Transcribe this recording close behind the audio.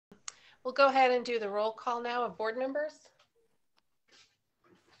We'll go ahead and do the roll call now of board members.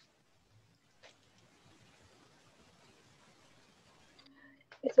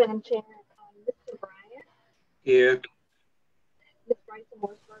 Yes, Madam Chair. Mr. Bryant. Here. Ms. Bryson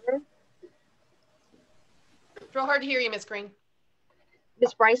Morseberger. Real hard to hear you, Ms. Green.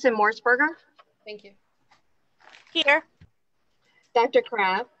 Ms. Bryson Morseberger. Thank you. Here. Dr.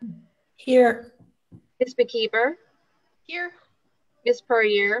 Crabb. Here. Ms. McKeever. Here. Ms.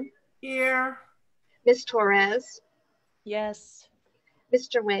 Puryear. Here. Ms. Torres. Yes.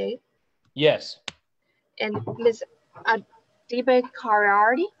 Mr. Wade. Yes. And Ms. Adiba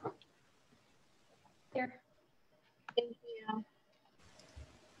Kariardi. Here. Thank you.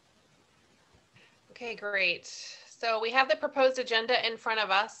 Okay, great. So we have the proposed agenda in front of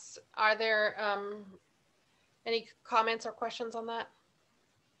us. Are there any comments or questions on that?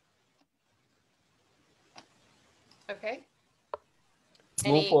 Okay.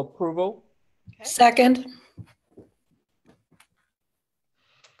 Move for approval. Okay. Second.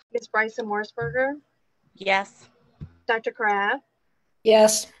 Ms. Bryson Morseberger. Yes. Dr. Crabb.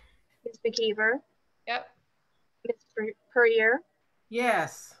 Yes. Ms. McKeever. Yep. Ms. Puryear.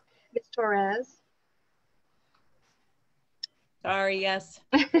 Yes. Ms. Torres. Sorry, yes.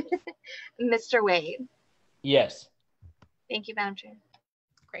 Mr. Wade. Yes. Thank you, Madam Chair.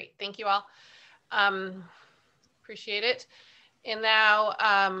 Great. Thank you all. Appreciate it. And now,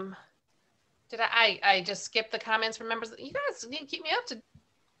 did I just skip the comments from members? You guys need to keep me up to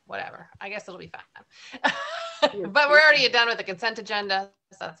whatever. I guess it'll be fine. But we're already done with the consent agenda,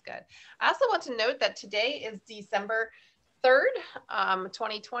 so that's good. I also want to note that today is December 3rd,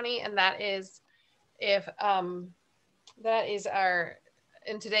 2020, and that is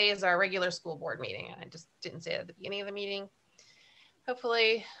today is our regular school board meeting. I just didn't say it at the beginning of the meeting.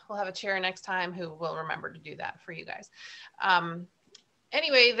 Hopefully we'll have a chair next time who will remember to do that for you guys.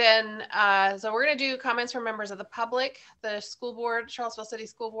 Anyway, then, so we're going to do comments from members of the public. The school board, Charlottesville City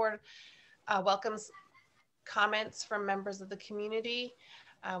School Board, welcomes comments from members of the community.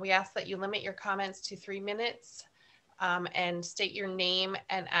 We ask that you limit your comments to 3 minutes and state your name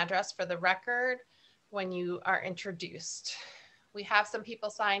and address for the record when you are introduced. We have some people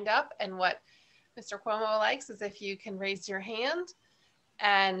signed up, and what Mr. Cuomo likes is if you can raise your hand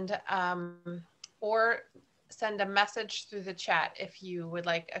and or send a message through the chat if you would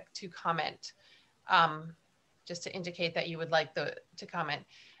like to comment, just to indicate that you would like to comment.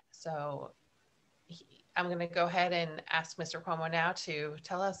 So I'm going to go ahead and ask Mr. Cuomo now to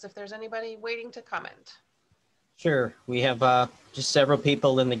tell us if there's anybody waiting to comment. Sure. We have just several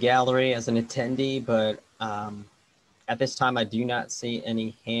people in the gallery as an attendee, but at this time I do not see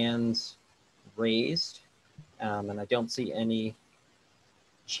any hands raised, and I don't see any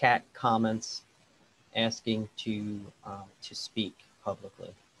chat comments asking to speak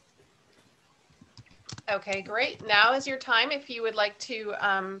publicly. Okay, great. Now is your time. If you would like to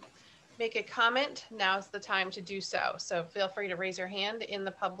make a comment, now is the time to do so. So feel free to raise your hand in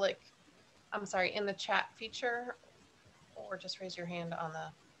the in the chat feature, or just raise your hand on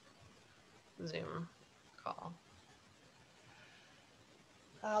the Zoom call.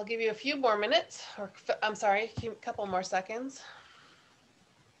 I'll give you a few more minutes, or I'm sorry, a couple more seconds.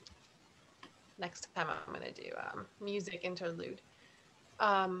 Next time I'm going to do music interlude.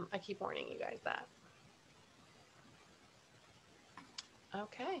 I keep warning you guys that.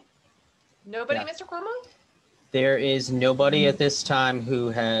 Okay. Nobody, yeah. Mr. Cuomo? There is nobody at this time who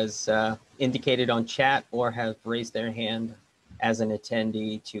has indicated on chat or have raised their hand as an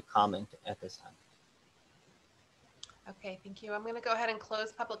attendee to comment at this time. Okay, thank you. I'm going to go ahead and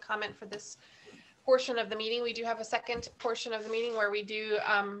close public comment for this portion of the meeting. We do have a second portion of the meeting where we do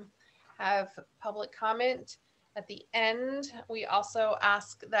have public comment at the end. We also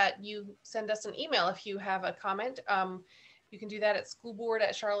ask that you send us an email if you have a comment. You can do that at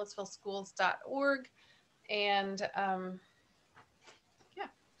schoolboard@charlottesvilleschools.org. And yeah,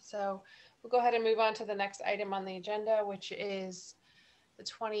 so we'll go ahead and move on to the next item on the agenda, which is the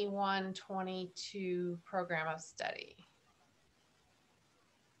 21-22 program of study.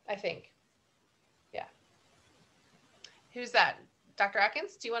 I think, yeah. Who's that? Dr.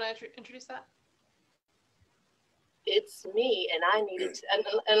 Atkins, do you want to introduce that? It's me, and I needed to,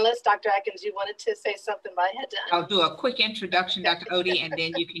 unless Dr. Atkins, you wanted to say something, but I had to. I'll do a quick introduction, Dr. Odie, and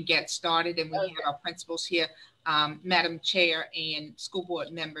then you can get started. And we have our principals here, Madam Chair and school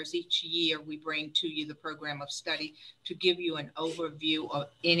board members. Each year we bring to you the program of study to give you an overview of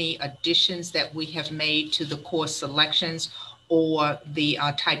any additions that we have made to the course selections or the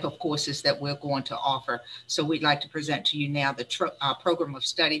type of courses that we're going to offer. So we'd like to present to you now the program of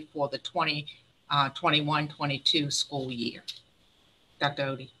study for the 21-22 school year. Dr.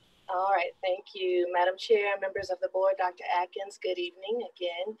 Odie. All right. right, thank you, Madam Chair, members of the board, Dr. Atkins, good evening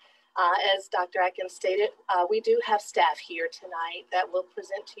again. As Dr. Atkins stated, we do have staff here tonight that will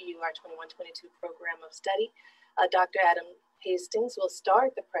present to you our 21-22 program of study. Dr. Adam Hastings will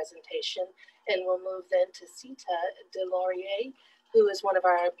start the presentation, and we'll move then to Sita Delorier, who is one of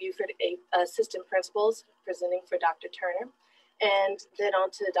our Buford assistant principals, presenting for Dr. Turner, and then on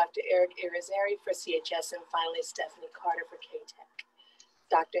to Dr. Eric Irizarry for CHS, and finally Stephanie Carter for K-Tech.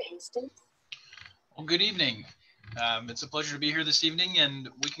 Dr. Hastings. Well, good evening. It's a pleasure to be here this evening, and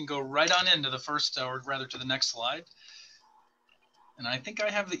we can go right on into the first, or rather to the next slide. And I think I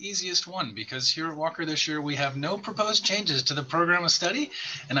have the easiest one, because here at Walker this year, we have no proposed changes to the program of study,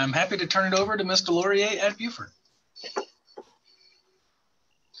 and I'm happy to turn it over to Ms. Delorier at Buford.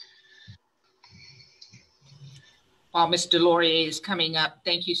 While Ms. Delorier is coming up,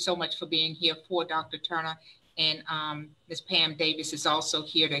 thank you so much for being here for Dr. Turner. And Ms. Pam Davis is also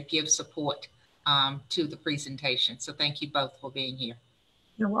here to give support to the presentation. So thank you both for being here.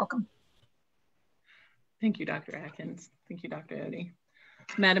 You're welcome. Thank you, Dr. Atkins. Thank you, Dr. Odie.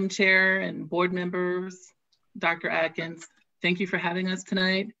 Madam Chair and board members, Dr. Atkins, thank you for having us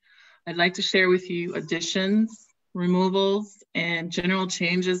tonight. I'd like to share with you additions, removals, and general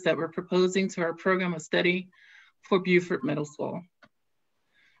changes that we're proposing to our program of study for Buford Middle School.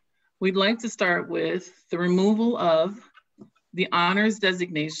 We'd like to start with the removal of the honors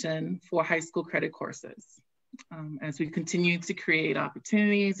designation for high school credit courses. As we continue to create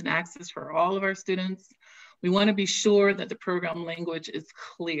opportunities and access for all of our students, we want to be sure that the program language is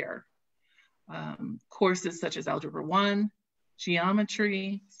clear. Courses such as Algebra 1,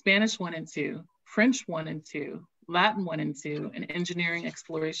 Geometry, Spanish 1 and 2, French 1 and 2, Latin 1 and 2, and Engineering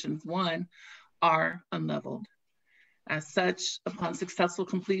Explorations 1 are unleveled. As such, upon successful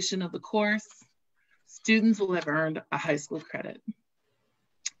completion of the course, students will have earned a high school credit.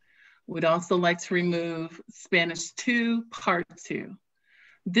 We'd also like to remove Spanish 2, Part 2.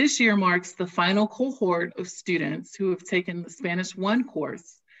 This year marks the final cohort of students who have taken the Spanish 1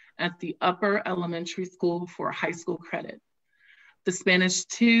 course at the upper elementary school for high school credit. The Spanish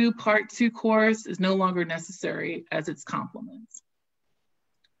 2, Part 2 course is no longer necessary as its complement.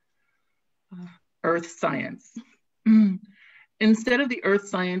 Earth Science. Instead of the Earth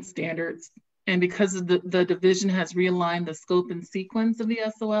Science standards, and because of the division has realigned the scope and sequence of the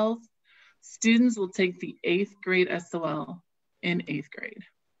SOLs, students will take the 8th grade SOL in 8th grade.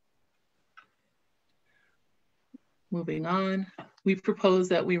 Moving on, we propose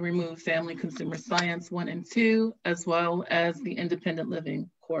that we remove Family Consumer Science 1 and 2, as well as the Independent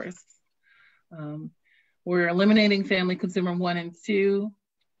Living course. We're eliminating Family Consumer 1 and 2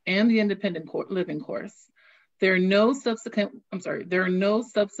 and the Independent Living course. There are no subsequent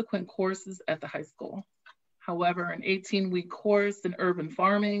courses at the high school. However, an 18-week course in urban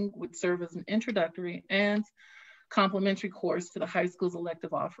farming would serve as an introductory and complementary course to the high school's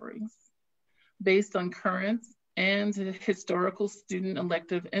elective offerings. Based on current and historical student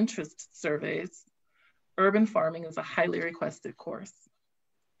elective interest surveys, urban farming is a highly requested course.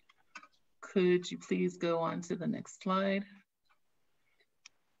 Could you please go on to the next slide?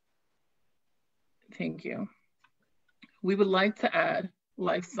 Thank you. We would like to add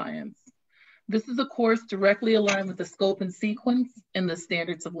life science. This is a course directly aligned with the scope and sequence and the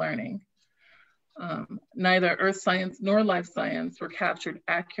standards of learning. Neither earth science nor life science were captured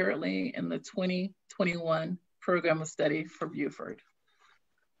accurately in the 2021 program of study for Buford.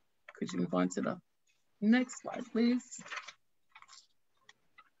 Could you move on to the next slide, please?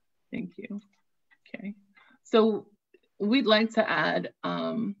 Thank you. Okay, so we'd like to add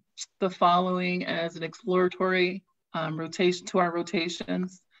the following as an exploratory rotation to our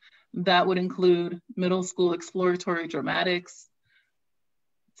rotations. That would include middle school exploratory dramatics.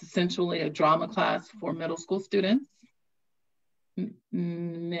 It's essentially a drama class for middle school students.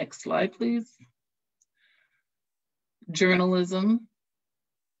 Next slide, please. Journalism.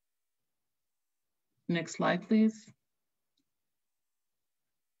 Next slide, please.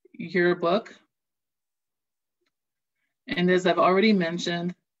 Yearbook. And as I've already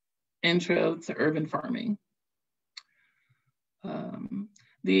mentioned, Intro to Urban Farming.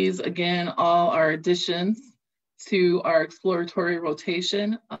 These, again, all are additions to our exploratory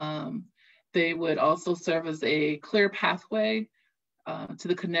rotation. They would also serve as a clear pathway to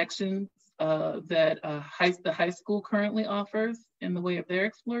the connections that the high school currently offers in the way of their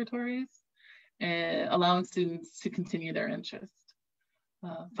exploratories, and allowing students to continue their interest.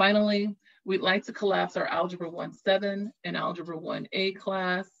 Finally, we'd like to collapse our Algebra 1-7 and Algebra 1A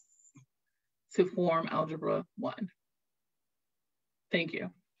class to form Algebra 1. Thank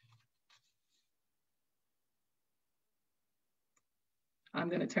you. I'm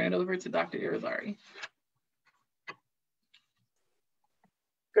going to turn it over to Dr. Irizarry.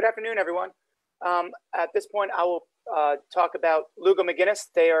 Good afternoon, everyone. At this point, I will talk about Lugo McGinnis.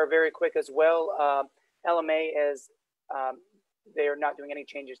 They are very quick as well. LMA is they are not doing any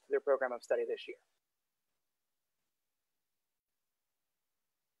changes to their program of study this year.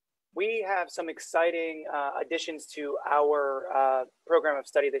 We have some exciting additions to our program of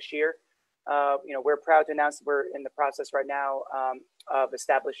study this year. We're proud to announce we're in the process right now of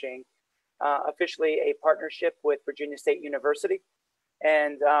establishing officially a partnership with Virginia State University.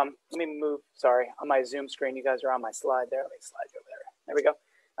 And let me move, sorry, on my Zoom screen, you guys are on my slide there. Let me slide over there. There we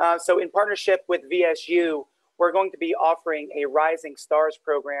go. So in partnership with VSU, we're going to be offering a Rising Stars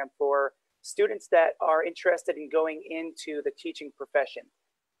program for students that are interested in going into the teaching profession.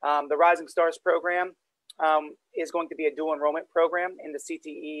 The Rising Stars program is going to be a dual enrollment program in the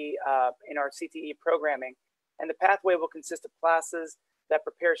CTE, in our CTE programming. And the pathway will consist of classes that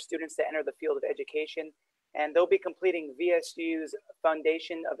prepare students to enter the field of education. And they'll be completing VSU's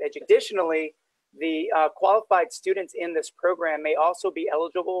Foundation of Education. Additionally, the qualified students in this program may also be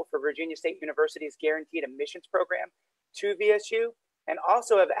eligible for Virginia State University's Guaranteed Admissions Program to VSU, and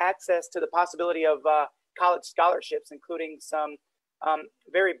also have access to the possibility of college scholarships, including some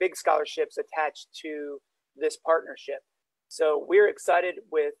very big scholarships attached to this partnership. So we're excited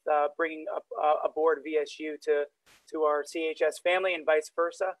with bringing aboard VSU to our CHS family and vice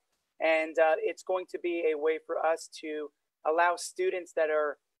versa. And it's going to be a way for us to allow students that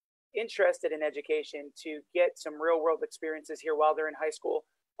are interested in education to get some real world experiences here while they're in high school,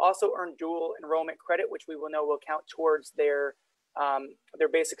 also earn dual enrollment credit, which we will know will count towards their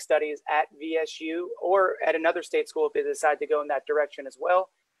basic studies at VSU or at another state school if they decide to go in that direction as well.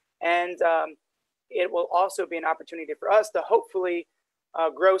 And it will also be an opportunity for us to hopefully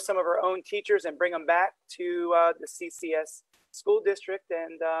grow some of our own teachers and bring them back to the CCS school district.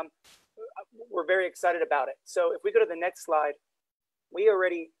 And we're very excited about it. So if we go to the next slide, we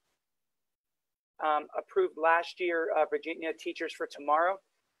already approved last year Virginia Teachers for Tomorrow.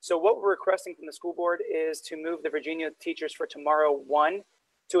 So what we're requesting from the school board is to move the Virginia Teachers for Tomorrow 1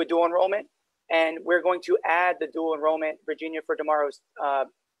 to a dual enrollment. And we're going to add the dual enrollment Virginia for Tomorrow's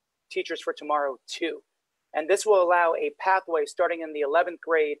Teachers for Tomorrow 2. And this will allow a pathway starting in the 11th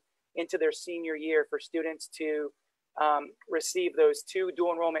grade into their senior year for students to receive those 2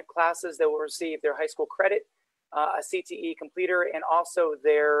 dual enrollment classes. They will receive their high school credit, a CTE completer, and also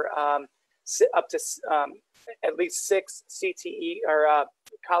their up to at least 6 CTE or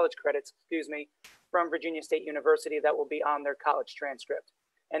college credits, excuse me, from Virginia State University that will be on their college transcript.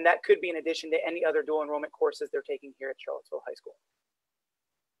 And that could be in addition to any other dual enrollment courses they're taking here at Charlottesville High School.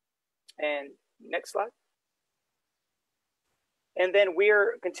 And next slide. And then we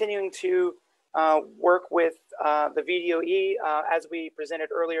are continuing to work with the VDOE. As we presented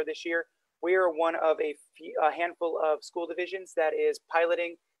earlier this year, we are one of a handful of school divisions that is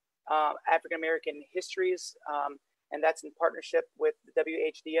piloting African-American histories, and that's in partnership with the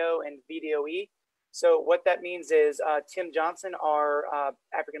WHDO and VDOE. So what that means is Tim Johnson, our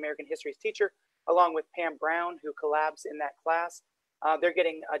African-American histories teacher, along with Pam Brown, who collabs in that class, they're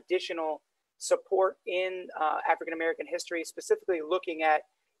getting additional support in African-American history, specifically looking at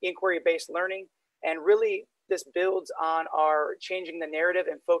inquiry-based learning. And really, this builds on our changing the narrative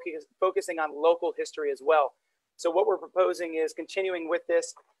and focusing on local history as well. So what we're proposing is continuing with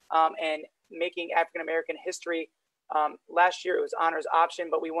this and making African-American history. Last year it was honors option,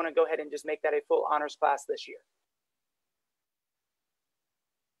 but we want to go ahead and just make that a full honors class this year.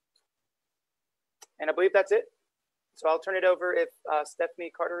 And I believe that's it. So I'll turn it over if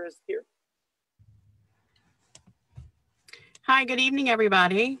Stephanie Carter is here. Hi, good evening,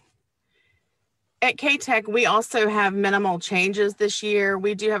 everybody. At K-Tech, we also have minimal changes this year.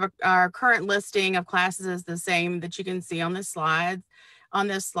 We do have our current listing of classes is the same that you can see on this slide.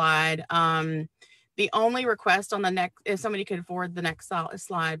 The only request on the next, if somebody could forward the next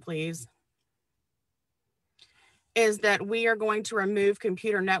slide, please, is that we are going to remove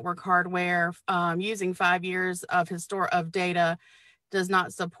computer network hardware using 5 years of data does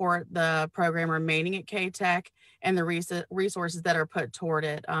not support the program remaining at K-Tech, and the resources that are put toward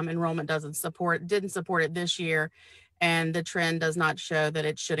it. Enrollment didn't support it this year, and the trend does not show that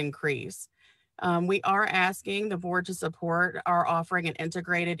it should increase. We are asking the board to support our offering an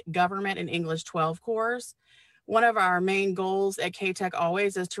integrated government and English 12 course. One of our main goals at K-Tech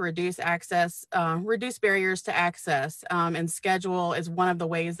always is to reduce barriers to access, and schedule is one of the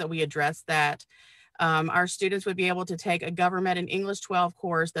ways that we address that. Our students would be able to take a government and English 12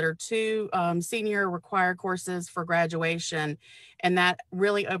 course that are 2 senior required courses for graduation, and that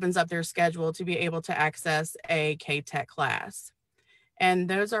really opens up their schedule to be able to access a K-Tech class. And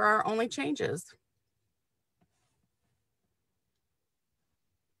those are our only changes.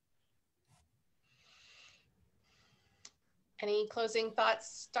 Any closing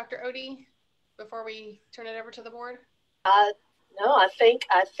thoughts, Dr. Odie, before we turn it over to the board? No, I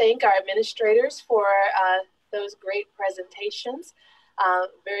thank our administrators for those great presentations.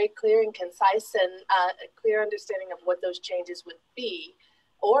 Very clear and concise, and a clear understanding of what those changes would be,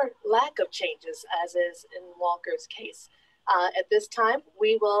 or lack of changes, as is in Walker's case. At this time,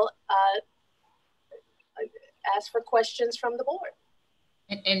 we will ask for questions from the board.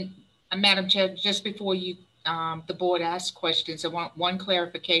 And Madam Chair, just before you the board asks questions, I want one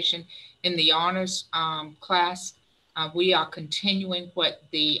clarification. In the honors class, we are continuing what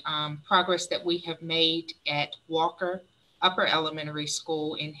the progress that we have made at Walker Upper Elementary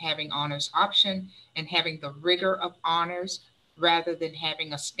School in having honors option and having the rigor of honors rather than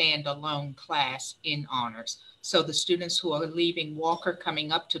having a standalone class in honors. So the students who are leaving Walker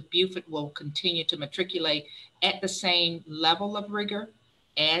coming up to Beaufort will continue to matriculate at the same level of rigor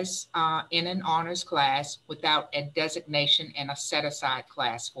as in an honors class without a designation and a set-aside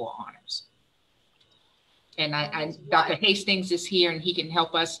class for honors. And Dr. Hastings is here and he can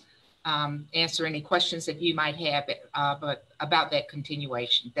help us answer any questions that you might have but about that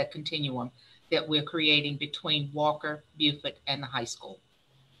continuum that we're creating between Walker, Beaufort, and the high school.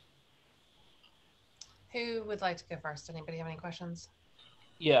 Who would like to go first? Anybody have any questions?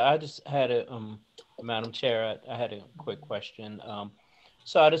 Yeah, I just had a, Madam Chair, I had a quick question.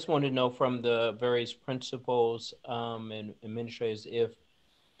 So I just wanted to know from the various principals and administrators if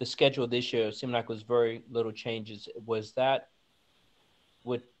the schedule this year seemed like it was very little changes. Was that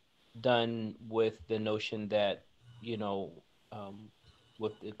done with the notion that, you know,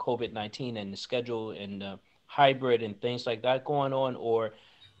 with the COVID-19 and the schedule and the hybrid and things like that going on, or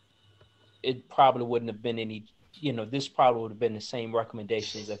it probably wouldn't have been any, you know, this probably would have been the same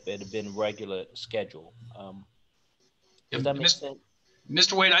recommendations if it had been regular schedule. Does that make sense?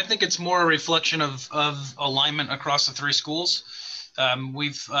 Mr. Wade, I think it's more a reflection of alignment across the three schools.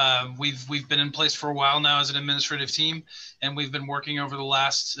 We've been in place for a while now as an administrative team, and we've been working over the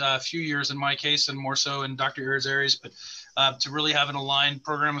last few years in my case, and more so in Dr. Irizarry's, but to really have an aligned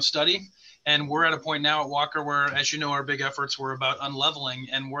program of study. And we're at a point now at Walker where, as you know, our big efforts were about unleveling,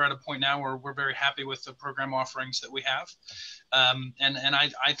 and we're at a point now where we're very happy with the program offerings that we have. And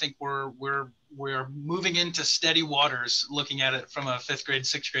I think we're moving into steady waters, looking at it from a 5th grade,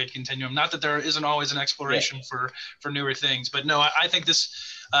 6th grade continuum. Not that there isn't always an exploration for newer things, but no, I think this,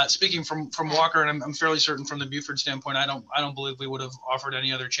 speaking from Walker, and I'm fairly certain from the Beaufort standpoint, I don't believe we would have offered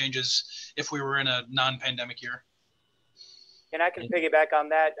any other changes if we were in a non-pandemic year. And I can piggyback on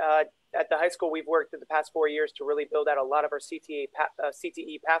that. At the high school, we've worked in the past 4 years to really build out a lot of our CTE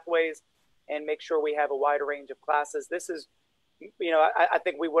pathways and make sure we have a wider range of classes. This is, you know, I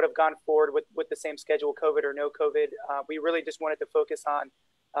think we would have gone forward with the same schedule, COVID or no COVID. We really just wanted to focus on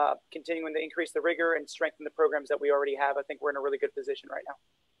continuing to increase the rigor and strengthen the programs that we already have. I think we're in a really good position right now.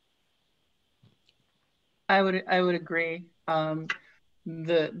 I would agree that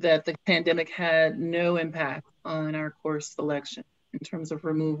the pandemic had no impact on our course selection in terms of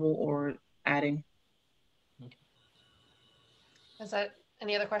removal or adding. Is that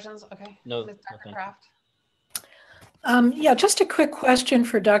any other questions? Okay. No. Ms. Dr. Kraft. Yeah, just a quick question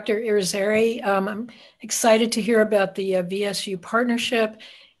for Dr. Irizarry. I'm excited to hear about the VSU partnership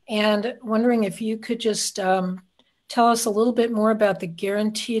and wondering if you could just tell us a little bit more about the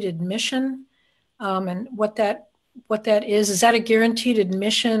guaranteed admission and what that is. Is that a guaranteed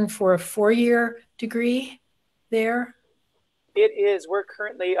admission for a 4-year degree there? It is. We're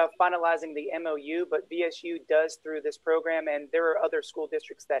currently finalizing the MOU, but VSU does through this program, and there are other school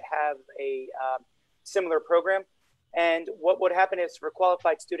districts that have a similar program. And what would happen is for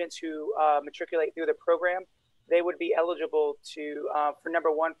qualified students who matriculate through the program, they would be eligible to, for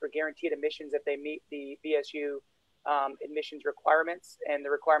number one, for guaranteed admissions if they meet the VSU admissions requirements and the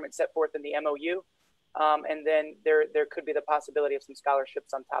requirements set forth in the MOU. And then there could be the possibility of some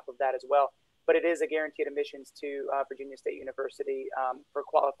scholarships on top of that as well. But it is a guaranteed admissions to Virginia State University for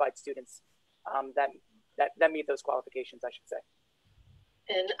qualified students that meet those qualifications, I should say.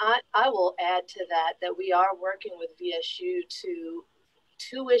 And I will add to that we are working with VSU to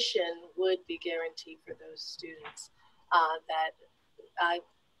tuition would be guaranteed for those students that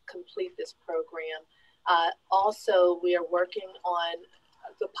complete this program. Also, we are working on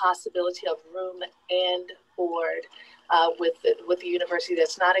the possibility of room and board with the university.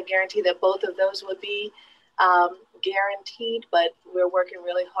 That's not a guarantee that both of those would be guaranteed, but we're working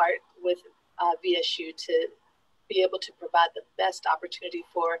really hard with VSU to be able to provide the best opportunity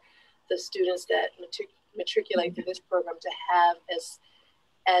for the students that matriculate through this program to have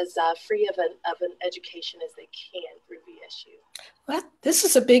as free of an education as they can through VSU. Well, this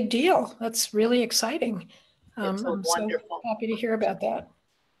is a big deal. That's really exciting. It's I'm wonderful. so happy to hear about that.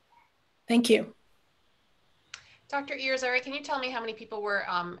 Thank you. Dr. Irizarry, can you tell me how many people were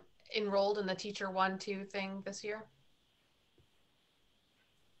enrolled in the Teacher 1-2 thing this year?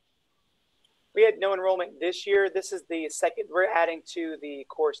 We had no enrollment this year. This is the second, we're adding to the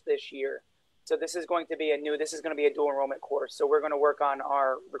course this year. So this is going to be a dual enrollment course. So we're going to work on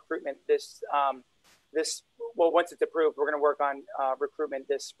our recruitment well, once it's approved, we're going to work on recruitment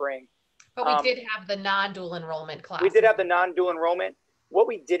this spring. But we did have the non-dual enrollment class. We did have the non-dual enrollment. What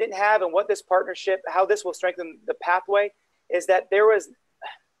we didn't have, and what this partnership, how this will strengthen the pathway, is that there was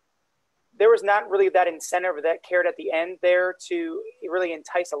not really that incentive or that carrot at the end there to really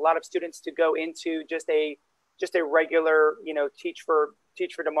entice a lot of students to go into just a regular, Teach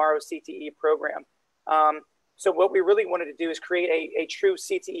for Tomorrow CTE program. So what we really wanted to do is create a true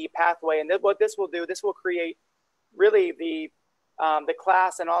CTE pathway, and what this will do, this will create really the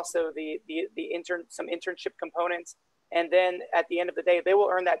class and also some internship components, and then at the end of the day, they will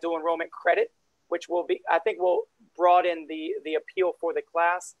earn that dual enrollment credit, which I think will broaden the appeal for the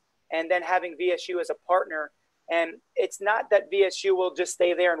class. And then having VSU as a partner, and it's not that VSU will just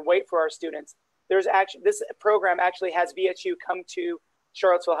stay there and wait for our students. This program actually has VSU come to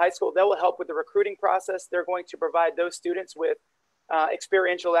Charlottesville High School. They will help with the recruiting process. They're going to provide those students with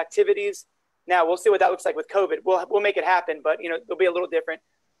experiential activities. Now we'll see what that looks like with COVID. We'll make it happen, but they'll be a little different.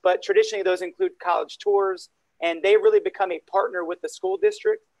 But traditionally, those include college tours, and they really become a partner with the school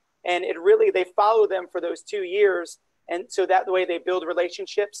district. And they follow them for those 2 years. And so that way they build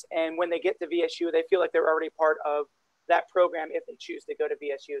relationships. And when they get to VSU, they feel like they're already part of that program if they choose to go to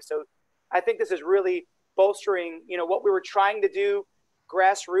VSU. So I think this is really bolstering, what we were trying to do,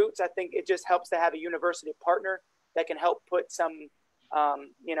 grassroots. I think it just helps to have a university partner that can help put some,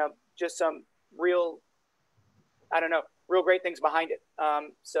 just some real great things behind it.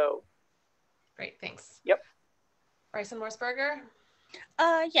 So. Great, thanks. Yep. Bryson Morsberger?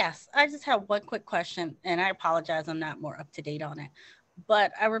 Yes, I just have one quick question, and I apologize, I'm not more up to date on it.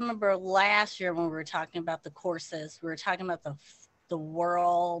 But I remember last year when we were talking about the courses, we were talking about the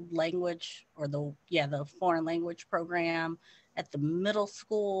world language or the foreign language program at the middle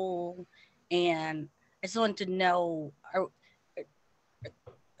school. And I just wanted to know,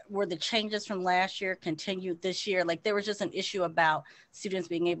 were the changes from last year continued this year? Like there was just an issue about students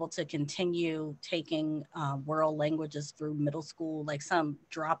being able to continue taking world languages through middle school, like some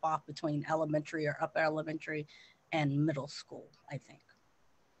drop off between elementary or upper elementary and middle school, I think.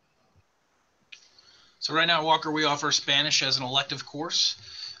 So right now at Walker, we offer Spanish as an elective course.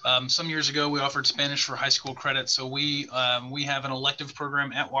 Some years ago, we offered Spanish for high school credit. So we have an elective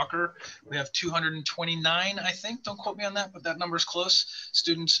program at Walker. We have 229, I think, don't quote me on that, but that number is close,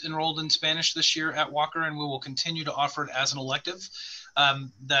 students enrolled in Spanish this year at Walker, and we will continue to offer it as an elective.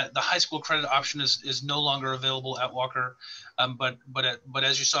 The high school credit option is no longer available at Walker, but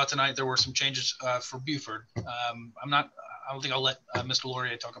as you saw tonight, there were some changes for Buford. I don't think I'll let Mr.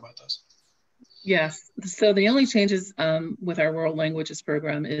 Laurier talk about those. Yes, so the only changes with our world languages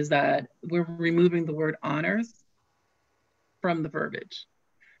program is that we're removing the word honors from the verbiage.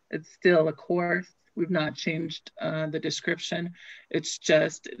 It's still a course. We've not changed the description. It's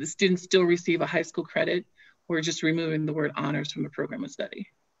just the students still receive a high school credit. We're just removing the word honors from the program of study.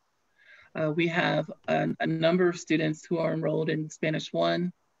 We have a number of students who are enrolled in Spanish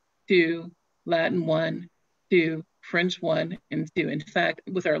 1, 2, Latin 1, 2, French 1, and 2. In fact,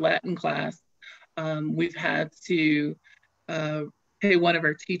 with our Latin class, we've had to pay one of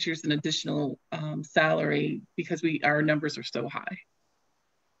our teachers an additional salary because our numbers are so high.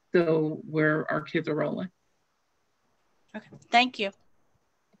 So our kids are rolling. Okay, thank you.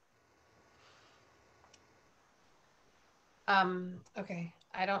 Okay,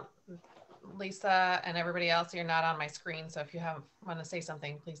 Lisa and everybody else, you're not on my screen. So if you want to say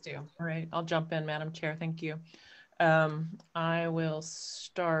something, please do. All right, I'll jump in, Madam Chair. Thank you. I will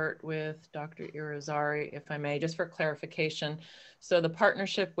start with Dr. Irizarry, if I may, just for clarification. So the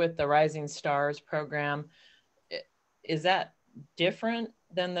partnership with the Rising Stars program, is that different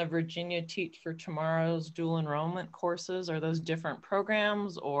than the Virginia Teach for Tomorrow's dual enrollment courses? Are those different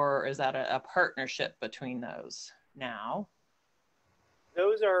programs, or is that a partnership between those now?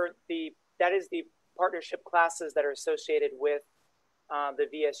 That is the partnership classes that are associated with the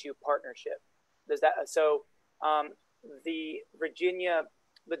VSU partnership.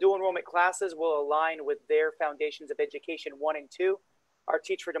 The dual enrollment classes will align with their Foundations of Education 1 and 2. Our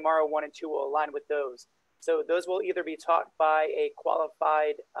Teach for Tomorrow 1 and 2 will align with those. So those will either be taught by a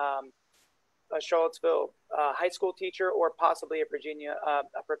qualified Charlottesville high school teacher, or possibly a Virginia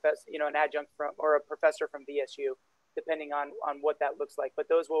a professor, an adjunct from or a professor from VSU, depending on what that looks like. But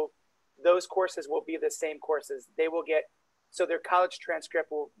those courses will be the same courses. They will get, so their college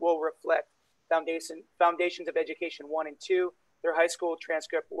transcript will reflect Foundations of Education 1 and 2. Their high school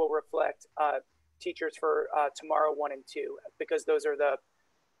transcript will reflect teachers for tomorrow 1 and 2, because those are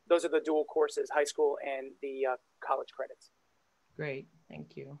the dual courses, high school and the college credits. Great,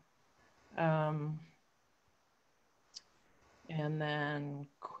 thank you. And then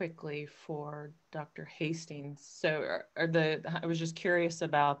quickly for Dr. Hastings. So I was just curious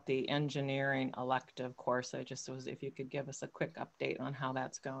about the engineering elective course. I just was, if you could give us a quick update on how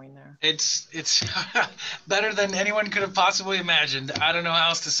that's going there. It's better than anyone could have possibly imagined. I don't know how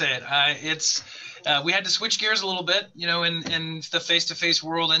else to say it. We had to switch gears a little bit. In the face-to-face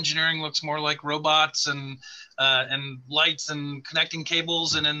world, engineering looks more like robots and lights and connecting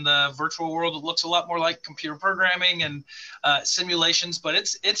cables, and in the virtual world, it looks a lot more like computer programming and simulations. But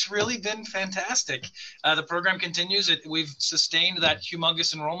it's really been fantastic. The program continues. We've sustained that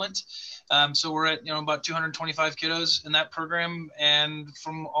humongous enrollment. So we're at about 225 kiddos in that program, and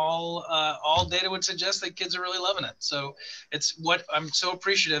from all data would suggest that kids are really loving it. So it's what I'm so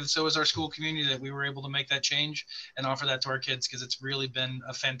appreciative. So is our school community that we were able to make that change and offer that to our kids, because it's really been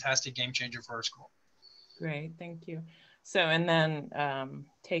a fantastic game changer for our school. Great, thank you. So and then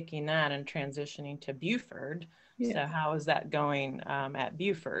taking that and transitioning to Buford. Yeah. So how is that going at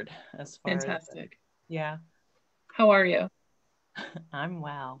Buford as far Fantastic. Yeah. How are you? I'm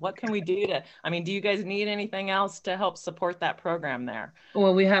well. What can we do do you guys need anything else to help support that program there?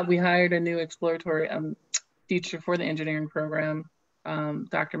 Well, we hired a new exploratory teacher for the engineering program,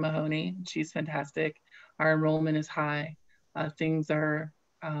 Dr. Mahoney. She's fantastic. Our enrollment is high. Things are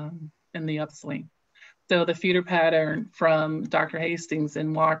in the upswing. So the feeder pattern from Dr. Hastings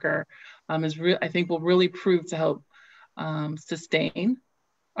and Walker I think will really prove to help sustain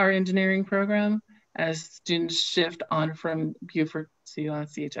our engineering program as students shift on from Buford to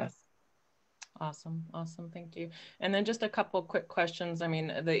CHS. Awesome, thank you. And then just a couple quick questions.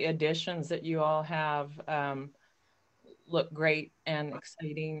 The additions that you all have look great and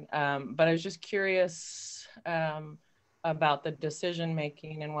exciting, but I was just curious about the decision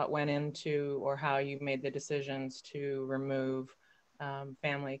making and what went into, or how you made the decisions to remove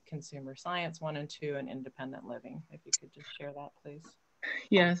Family Consumer Science 1 and 2 and Independent Living. If you could just share that, please.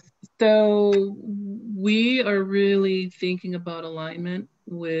 Yes, so we are really thinking about alignment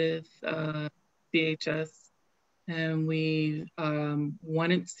with CHS, and we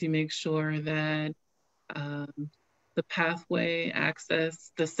wanted to make sure that the pathway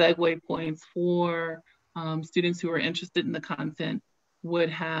access, the segue points for students who are interested in the content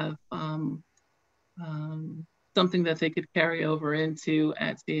would have something that they could carry over into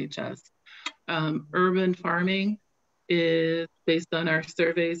at CHS. Urban farming is, based on our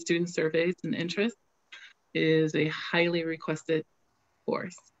surveys, student surveys and interest, is a highly requested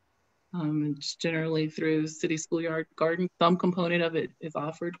course. It's generally through City Schoolyard Garden. Some component of it is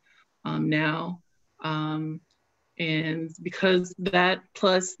offered now. And because that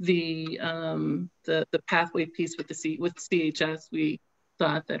plus the pathway piece with CHS, we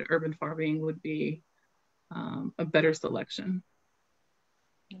thought that urban farming would be a better selection.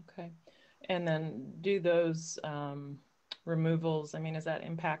 Okay. And then do those removals, is that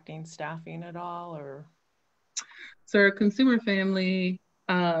impacting staffing at all, or? So our consumer family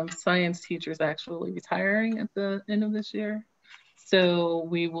science teacher is actually retiring at the end of this year. So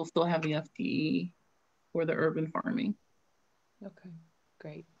we will still have the FTE for the urban farming. Okay,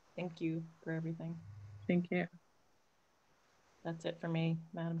 great. Thank you for everything. Thank you. That's it for me,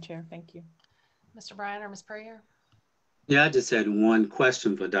 Madam Chair. Thank you. Mr. Bryan or Ms. Puryear? Yeah, I just had one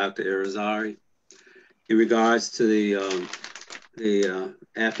question for Dr. Irizarry in regards to the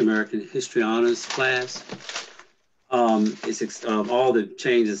African American History Honors class. It's all the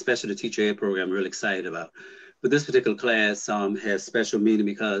changes, especially the teacher aid program, I'm really excited about. But this particular class has special meaning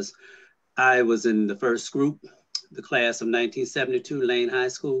because I was in the first group, the class of 1972, Lane High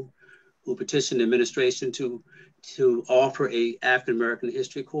School, who petitioned the administration to offer a African American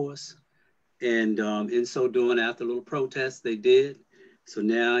history course. And in so doing, after a little protest, they did. So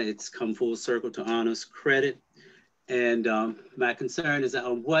now it's come full circle to honors credit. And my concern is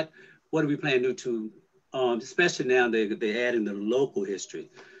what do we plan to do to, especially now they're adding the local history,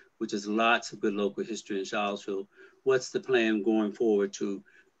 which is lots of good local history in Charlottesville. What's the plan going forward to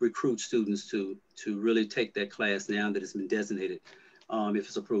recruit students to really take that class now that it's been designated, if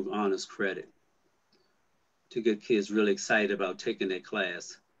it's approved, honors credit, to get kids really excited about taking that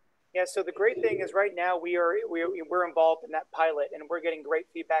class? Yeah, so the great thing is right now we're involved in that pilot, and we're getting great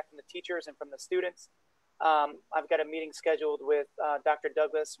feedback from the teachers and from the students. I've got a meeting scheduled with Dr.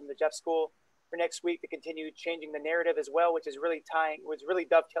 Douglas from the Jeff School for next week to continue changing the narrative as well, which is really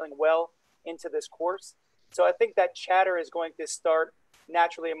dovetailing well into this course. So I think that chatter is going to start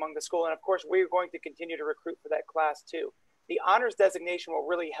naturally among the school, and of course we're going to continue to recruit for that class too. The honors designation will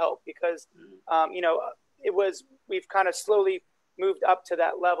really help because we've kind of slowly moved up to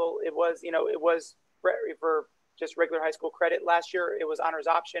that level. It was for just regular high school credit. Last year it was honors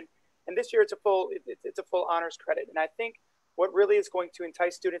option, and this year it's a full honors credit. And I think what really is going to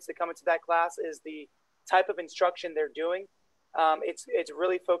entice students to come into that class is the type of instruction they're doing. It's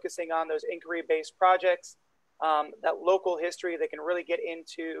really focusing on those inquiry-based projects, that local history. They can really get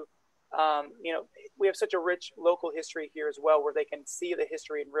into, we have such a rich local history here as well, where they can see the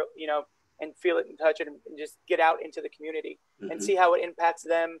history and feel it and touch it and just get out into the community and see how it impacts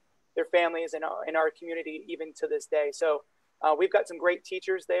them, their families, and our community even to this day. So we've got some great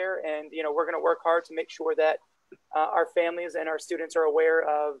teachers there, and we're going to work hard to make sure that our families and our students are aware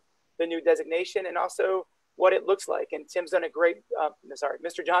of the new designation and also what it looks like. And Tim's done a great,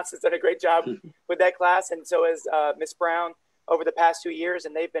 Mr. Johnson's done a great job with that class, and so has Miss Brown over the past 2 years,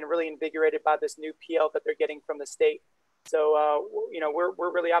 and they've been really invigorated by this new PL that they're getting from the state. So,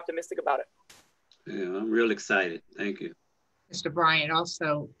 we're really optimistic about it. Yeah, I'm real excited. Thank you. Mr. Bryant,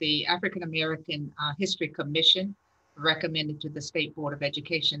 also the African American History Commission recommended to the State Board of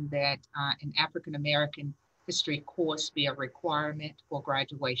Education that an African American history course be a requirement for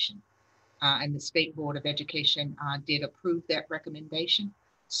graduation. And the State Board of Education did approve that recommendation.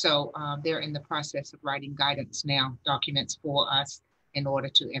 So they're in the process of writing guidance now, documents for us in order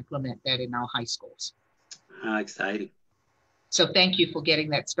to implement that in our high schools. How exciting. So thank you for getting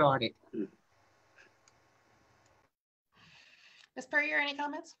that started. Ms. Purrier, any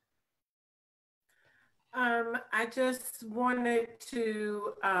comments? I just wanted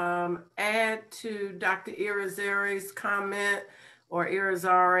to add to Dr. Irizarry's comment, or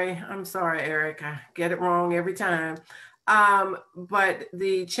Irizarry. I'm sorry, Eric, I get it wrong every time. But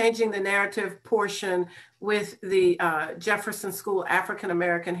the changing the narrative portion with the Jefferson School African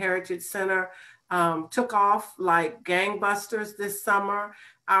American Heritage Center took off like gangbusters this summer.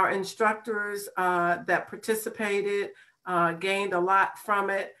 Our instructors that participated gained a lot from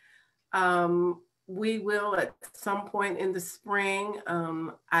it. We will at some point in the spring,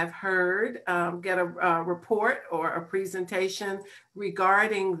 I've heard, get a report or a presentation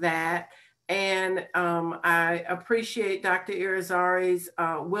regarding that. And I appreciate Dr. Irizarry's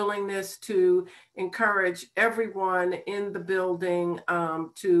willingness to encourage everyone in the building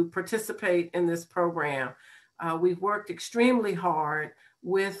to participate in this program. We've worked extremely hard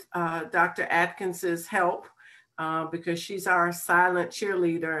with Dr. Atkins's help because she's our silent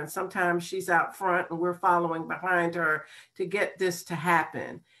cheerleader, and sometimes she's out front and we're following behind her to get this to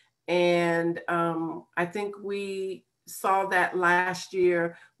happen. And I think we saw that last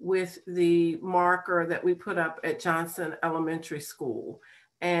year with the marker that we put up at Johnson Elementary School.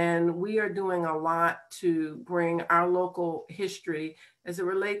 And we are doing a lot to bring our local history as it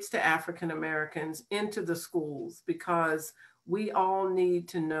relates to African Americans into the schools, because we all need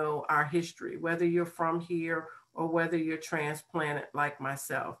to know our history, whether you're from here or whether you're transplanted like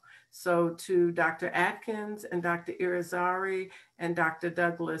myself. So to Dr. Atkins and Dr. Irizarry and Dr.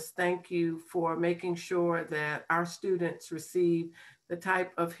 Douglas, thank you for making sure that our students receive the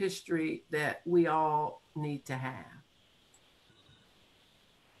type of history that we all need to have.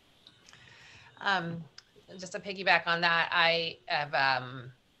 Just to piggyback on that, I have,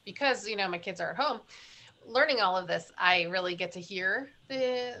 because, my kids are at home, learning all of this, I really get to hear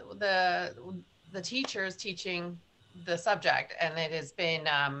the teachers teaching the subject, and it has been,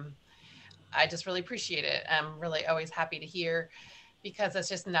 I just really appreciate it. I'm really always happy to hear, because it's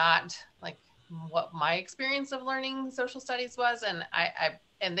just not like what my experience of learning social studies was, and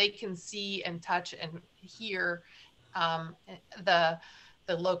and they can see and touch and hear the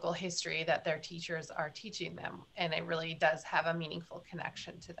local history that their teachers are teaching them, and it really does have a meaningful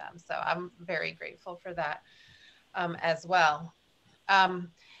connection to them. So I'm very grateful for that as well.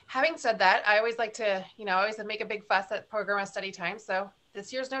 Having said that, I always like to, I always make a big fuss at program of study time. So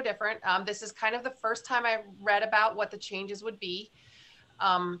this year's no different. This is kind of the first time I read about what the changes would be.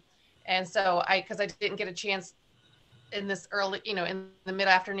 And so because I didn't get a chance in this early, in the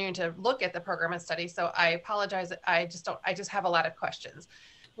mid-afternoon to look at the program of study. So I apologize. I just have a lot of questions.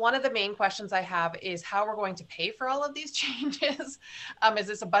 One of the main questions I have is how we're going to pay for all of these changes. Is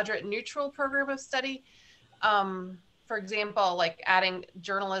this a budget neutral program of study? For example, like adding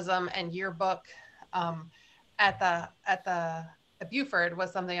journalism and yearbook at the at Buford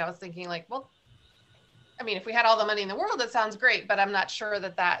was something I was thinking like, well, I mean, if we had all the money in the world, that sounds great, but I'm not sure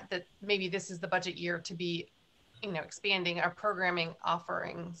that maybe this is the budget year to be, expanding our programming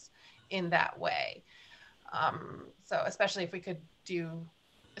offerings in that way. So especially if we could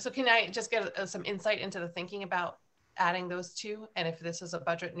so can I just get some insight into the thinking about adding those two, and if this is a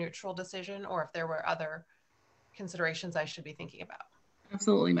budget neutral decision or if there were other considerations I should be thinking about?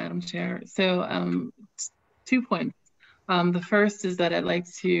 Absolutely, Madam Chair. So 2 points. The first is that I'd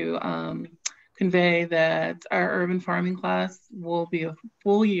like to convey that our urban farming class will be a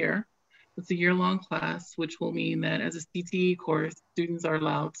full year. It's a year-long class, which will mean that as a CTE course, students are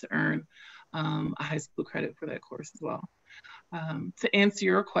allowed to earn a high school credit for that course as well. To answer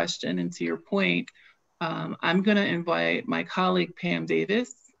your question and to your point, I'm going to invite my colleague Pam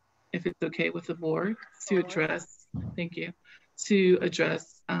Davis, if it's okay with the board, to address, thank you, to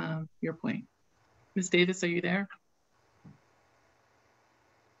address your point. Ms. Davis, are you there?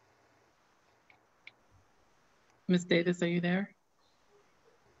 Ms. Davis, are you there?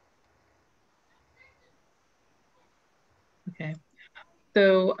 Okay.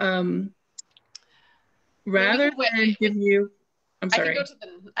 So rather than give you, I'm sorry.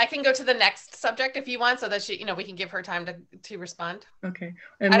 I can go to the next subject if you want, so that she, we can give her time to respond. Okay.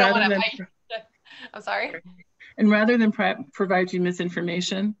 And I don't want to. I'm sorry. And rather than provide you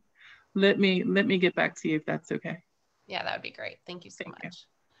misinformation, let me get back to you if that's okay. Yeah, that would be great. Thank you so much.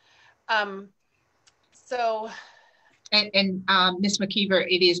 And Ms. McKeever,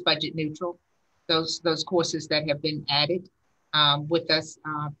 it is budget neutral. Those courses that have been added with us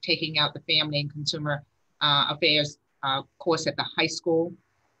taking out the Family and Consumer Affairs course at the high school,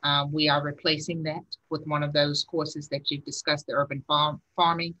 we are replacing that with one of those courses that you've discussed, the urban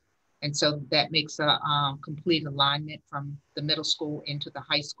farming. And so that makes a complete alignment from the middle school into the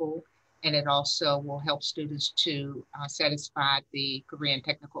high school. And it also will help students to satisfy the career and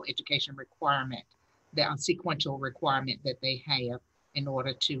technical education requirement, the sequential requirement that they have in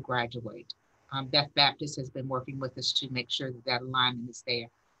order to graduate. Beth Baptist has been working with us to make sure that alignment is there.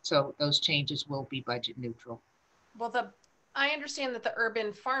 So those changes will be budget neutral. Well, I understand that the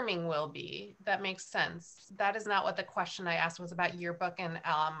urban farming will be. That makes sense. That is not what the question I asked was about yearbook and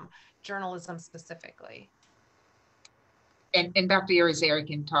journalism specifically. And Dr. Irizarry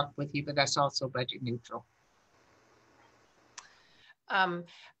can talk with you, but that's also budget neutral.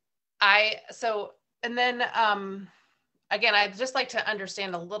 Again, I'd just like to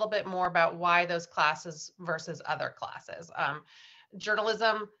understand a little bit more about why those classes versus other classes.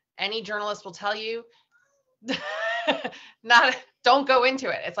 Journalism, any journalist will tell you, don't go into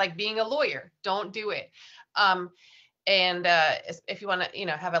it. It's like being a lawyer, don't do it. If you want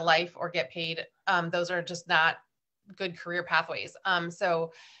to, have a life or get paid, those are just not good career pathways.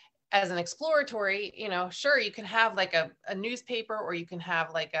 So as an exploratory, sure, you can have like a newspaper, or you can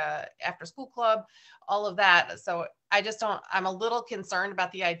have like a after school club, all of that. So I'm a little concerned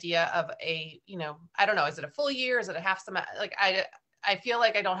about the idea of I don't know, is it a full year? Is it a half semester? Like I feel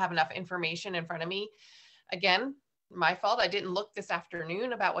like I don't have enough information in front of me. Again, my fault. I didn't look this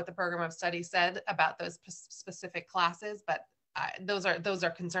afternoon about what the program of study said about those specific classes, but those are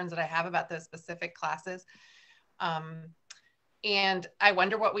concerns that I have about those specific classes. And I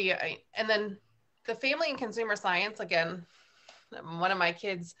wonder and then the family and consumer science, again, one of my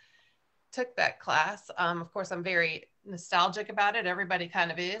kids took that class. Of course, I'm very nostalgic about it. Everybody kind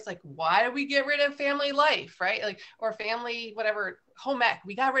of is like, why did we get rid of family life, right? Like, or family, whatever, home ec,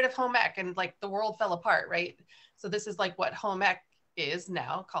 we got rid of home ec and like the world fell apart, right? So this is like what home ec is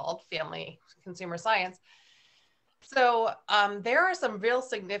now called, family consumer science. So there are some real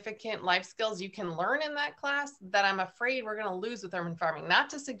significant life skills you can learn in that class that I'm afraid we're going to lose with urban farming. Not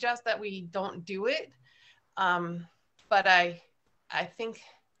to suggest that we don't do it, but I think,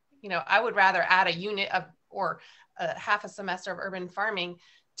 I would rather add a unit of or a half a semester of urban farming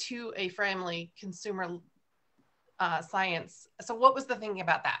to a family consumer science. So what was the thinking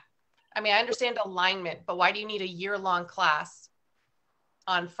about that? I mean, I understand alignment, but why do you need a year-long class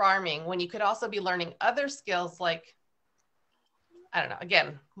on farming when you could also be learning other skills like, I don't know,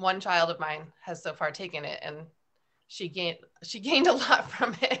 again, one child of mine has so far taken it and she gained a lot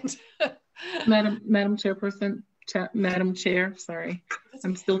from it. Madam Chairperson, Madam Chair, sorry.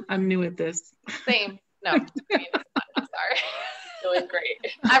 I'm new at this. Same, no, I'm sorry. Doing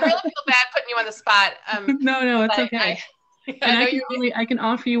great. I really feel bad putting you on the spot. No, it's okay. I can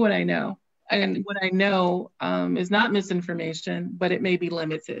offer you what I know. Okay. And what I know is not misinformation, but it may be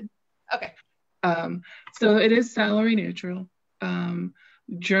limited. Okay. So it is salary neutral.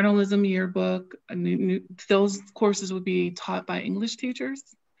 Journalism yearbook, those courses would be taught by English teachers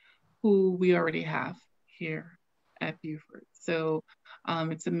who we already have here at Beaufort. So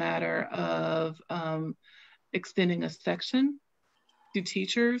it's a matter of extending a section to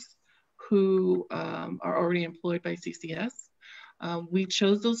teachers who are already employed by CCS. We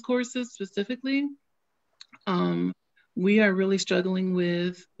chose those courses specifically. We are really struggling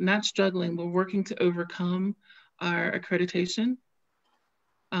with, not struggling, we're working to overcome our accreditation,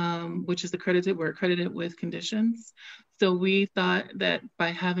 which is accredited, we're accredited with conditions. So we thought that by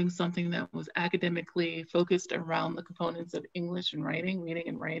having something that was academically focused around the components of English and writing, reading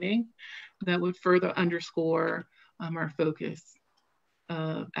and writing, that would further underscore our focus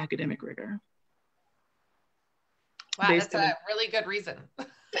of academic rigor. Wow, that's a really good reason.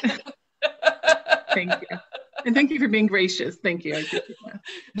 Thank you. And thank you for being gracious. Thank you.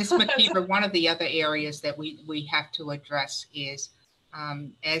 Ms. McKeever, one of the other areas that we have to address is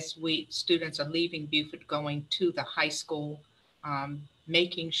as students are leaving Beaufort going to the high school,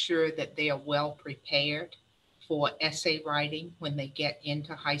 making sure that they are well prepared for essay writing when they get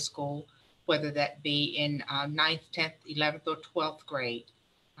into high school, whether that be in 9th, 10th, 11th, or 12th grade.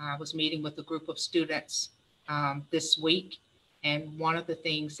 I was meeting with a group of students this week, and one of the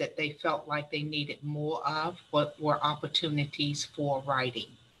things that they felt like they needed more of were opportunities for writing.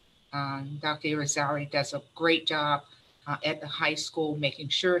 Dr. Irizarry does a great job at the high school, making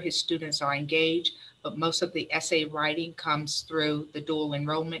sure his students are engaged, but most of the essay writing comes through the dual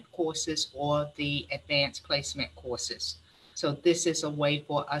enrollment courses or the advanced placement courses. So this is a way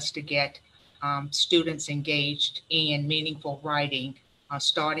for us to get students engaged in meaningful writing,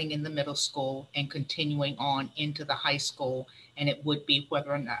 starting in the middle school and continuing on into the high school. And it would be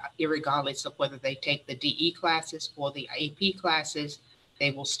whether or not, irregardless of whether they take the DE classes or the AP classes,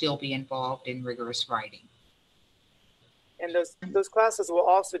 they will still be involved in rigorous writing. And those classes will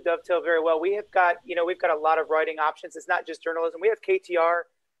also dovetail very well. We've got a lot of writing options. It's not just journalism. We have KTR,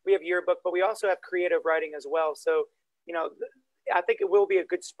 we have yearbook, but we also have creative writing as well. So, I think it will be a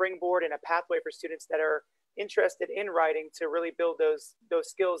good springboard and a pathway for students that are interested in writing to really build those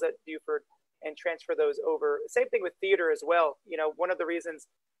skills at Beaufort and transfer those over. Same thing with theater as well. One of the reasons,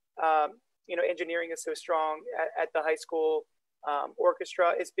 engineering is so strong at the high school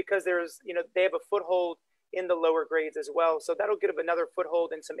orchestra is because they have a foothold in the lower grades as well. So that'll give another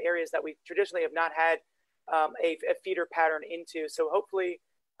foothold in some areas that we traditionally have not had a feeder pattern into. So hopefully,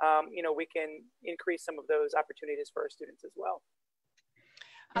 we can increase some of those opportunities for our students as well.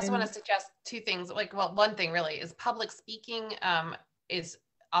 I also want to suggest two things. One thing really is public speaking is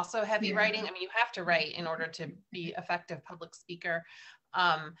also heavy writing. I mean, you have to write in order to be effective public speaker.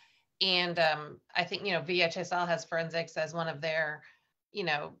 I think, VHSL has forensics as one of their,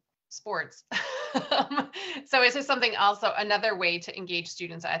 sports. So it's just something also, another way to engage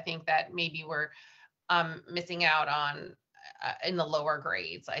students, I think that maybe we're missing out on in the lower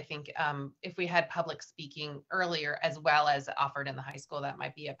grades. I think if we had public speaking earlier as well as offered in the high school, that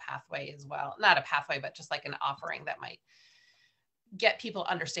might be a pathway as well. Not a pathway, but just like an offering that might get people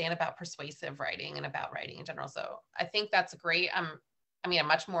understand about persuasive writing and about writing in general. So I think that's great. I'm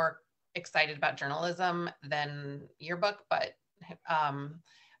much more excited about journalism than yearbook, but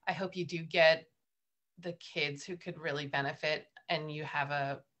I hope you do get the kids who could really benefit, and you have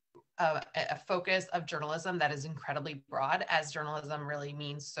a focus of journalism that is incredibly broad, as journalism really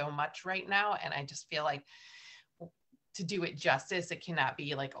means so much right now. And I just feel like to do it justice, it cannot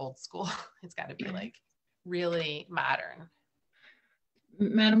be like old school. It's got to be like really modern.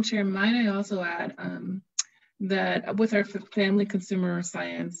 Madam Chair, might I also add that with our family consumer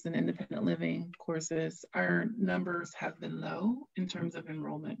science and independent living courses, our numbers have been low in terms of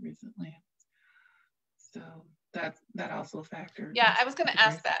enrollment recently. So that also factors. Yeah, I was going to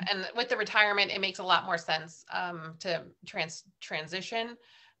ask that. And with the retirement, it makes a lot more sense to transition.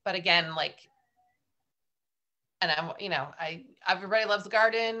 But again, everybody loves the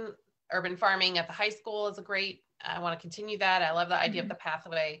garden. Urban farming at the high school is I want to continue that. I love the idea of the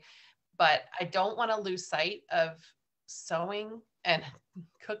pathway, but I don't want to lose sight of sewing and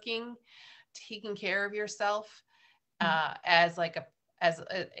cooking, taking care of yourself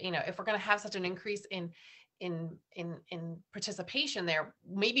if we're going to have such an increase in participation there,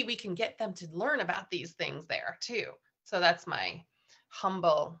 maybe we can get them to learn about these things there too. So that's my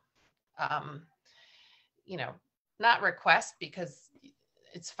humble, not request, because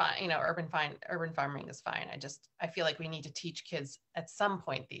it's fine. Urban farming is fine. I feel like we need to teach kids at some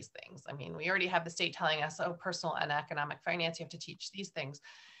point these things. I mean, we already have the state telling us, personal and economic finance, you have to teach these things.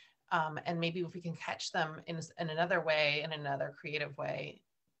 And maybe if we can catch them in another way, in another creative way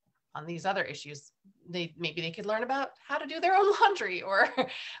on these other issues, maybe they could learn about how to do their own laundry or,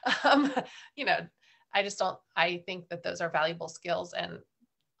 I think that those are valuable skills. And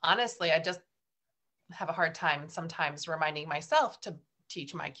honestly, have a hard time sometimes reminding myself to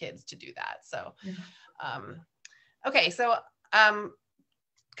teach my kids to do that. So, okay. So,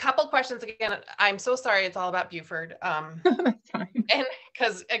 couple questions again. I'm so sorry. It's all about Buford. And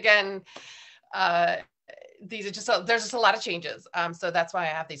because again, these are just, there's just a lot of changes. So that's why I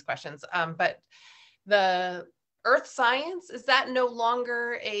have these questions. But the earth science, is that no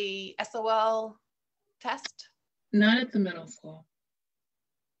longer a SOL test? Not at the middle school.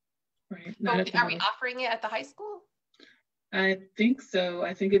 Right. Are we offering it at the high school? I think so.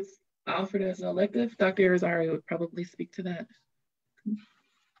 I think it's offered as an elective. Dr. Irizarry would probably speak to that.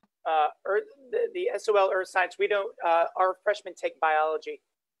 The SOL Earth Science, we don't, our freshmen take biology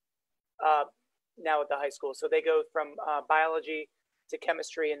now at the high school. So they go from biology to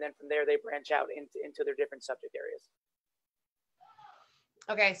chemistry, and then from there they branch out into their different subject areas.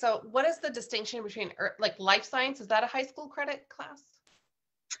 Okay, so what is the distinction between like life science? Is that a high school credit class?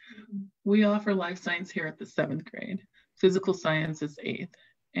 We offer life science here at the 7th grade. Physical science is 8th,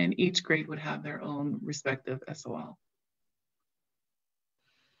 and each grade would have their own respective SOL.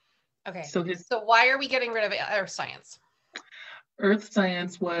 Okay, so why are we getting rid of earth science? Earth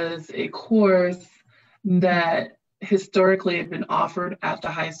science was a course that historically had been offered at the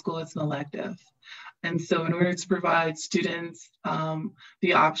high school as an elective. And so in order to provide students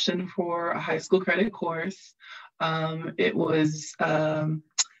the option for a high school credit course, it was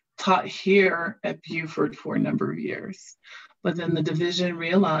taught here at Buford for a number of years. But then the division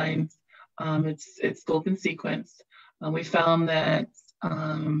realigned its scope and sequence. We found that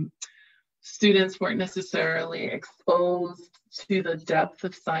students weren't necessarily exposed to the depth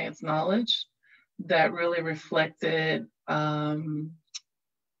of science knowledge that really reflected the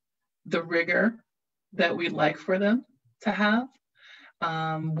rigor that we'd like for them to have,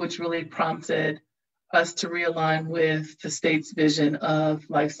 which really prompted us to realign with the state's vision of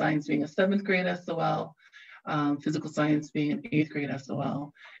life science being a 7th grade SOL, physical science being an 8th grade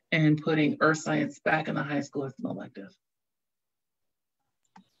SOL, and putting earth science back in the high school as an elective.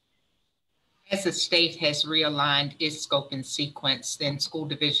 As the state has realigned its scope and sequence, then school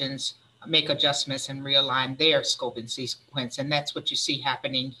divisions make adjustments and realign their scope and sequence. And that's what you see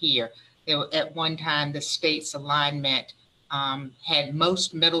happening here. At one time, the state's alignment had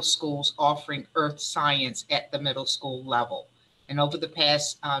most middle schools offering earth science at the middle school level. And over the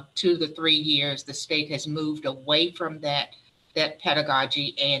past 2 to 3 years, the state has moved away from that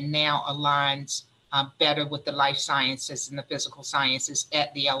pedagogy and now aligns better with the life sciences and the physical sciences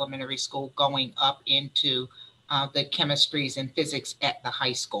at the elementary school, going up into the chemistries and physics at the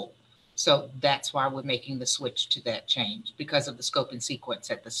high school. So that's why we're making the switch to that change, because of the scope and sequence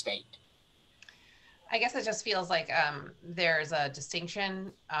at the state. I guess it just feels like there's a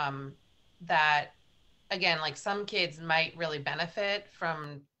distinction that, again, like some kids might really benefit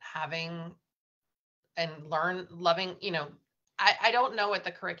from having and loving, I don't know what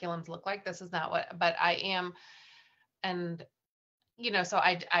the curriculums look like. This is not what, but I am. And, so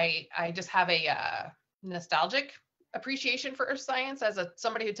I just have a nostalgic appreciation for earth science as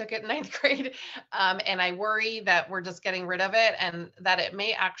somebody who took it in 9th grade. And I worry that we're just getting rid of it, and that it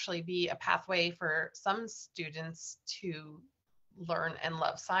may actually be a pathway for some students to learn and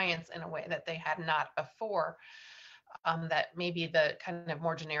love science in a way that they had not before. That maybe the kind of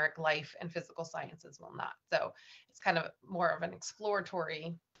more generic life and physical sciences will not. So it's kind of more of an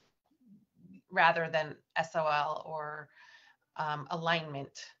exploratory rather than SOL or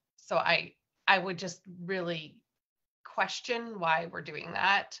alignment. So I would just really question why we're doing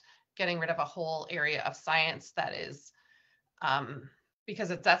that, getting rid of a whole area of science that is, because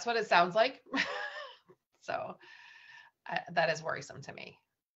that's what it sounds like. So that is worrisome to me.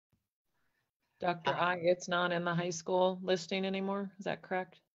 Dr. I, it's not in the high school listing anymore. Is that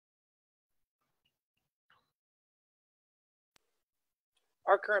correct?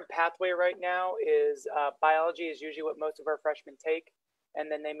 Our current pathway right now is biology is usually what most of our freshmen take,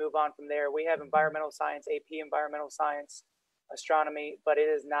 and then they move on from there. We have environmental science, AP environmental science, astronomy, but it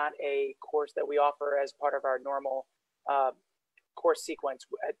is not a course that we offer as part of our normal course sequence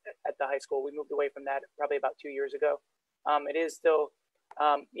at the high school. We moved away from that probably about 2 years ago. It is still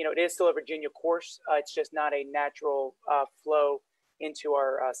it is still a Virginia course. It's just not a natural flow into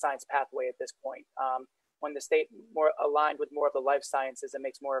our science pathway at this point. When the state more aligned with more of the life sciences, it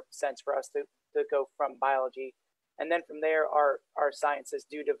makes more sense for us to go from biology. And then from there, our sciences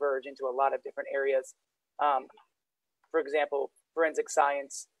do diverge into a lot of different areas. For example, forensic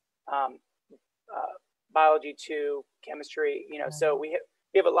science, biology too, chemistry, so we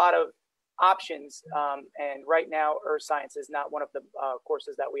have a lot of options, and right now earth science is not one of the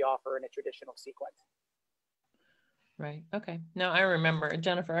courses that we offer in a traditional sequence. Right. Okay. No, I remember.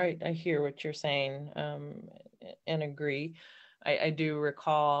 Jennifer, I hear what you're saying and agree. I do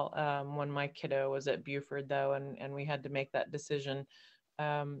recall when my kiddo was at Buford, though, and we had to make that decision,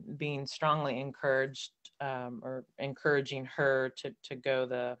 being strongly encouraged or encouraging her to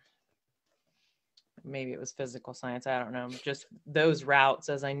go maybe it was physical science, I don't know, just those routes,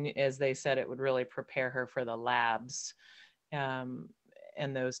 as they said, it would really prepare her for the labs and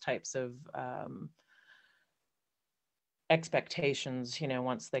those types of expectations,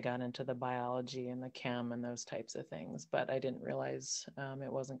 once they got into the biology and the chem and those types of things. But I didn't realize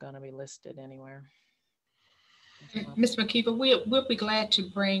it wasn't going to be listed anywhere. Ms. McKeever, we'll be glad to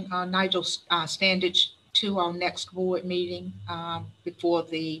bring Nigel Standage to our next board meeting before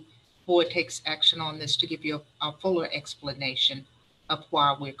the board takes action on this, to give you a fuller explanation of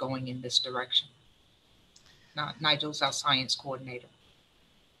why we're going in this direction. Nigel's our science coordinator.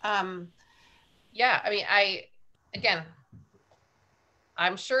 Yeah, I mean,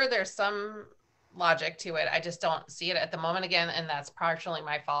 I'm sure there's some logic to it. I just don't see it at the moment again. And that's partially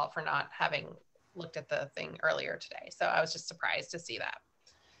my fault for not having looked at the thing earlier today. So I was just surprised to see that.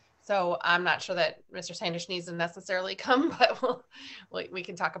 So I'm not sure that Mr. Sanders needs to necessarily come, but we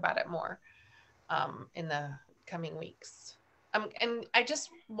can talk about it more in the coming weeks. And I just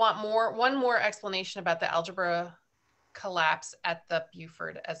want one more explanation about the algebra collapse at the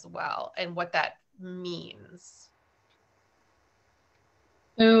Buford as well, and what that means.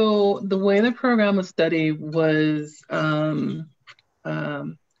 So the way the program of study was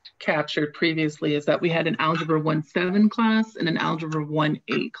captured previously is that we had an Algebra 1-7 class and an Algebra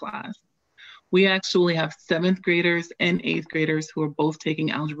 1-8 class. We actually have 7th graders and 8th graders who are both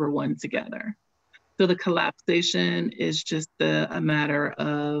taking Algebra 1 together. So the collapsation is just a matter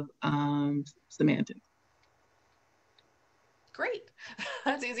of semantics. Great,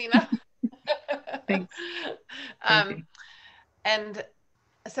 that's easy enough. Thanks. And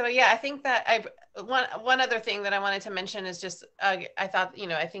so, yeah, I think that one other thing that I wanted to mention is just, I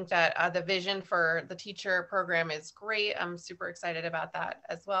think that the vision for the teacher program is great. I'm super excited about that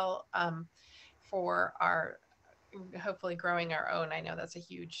as well, for our hopefully growing our own. I know that's a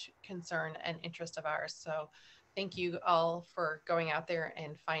huge concern and interest of ours. So thank you all for going out there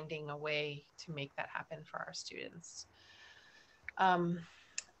and finding a way to make that happen for our students.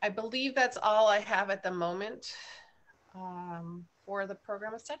 I believe that's all I have at the moment for the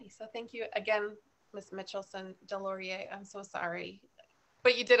program of study. So thank you again, Ms. Mitchelson Delorier. I'm so sorry,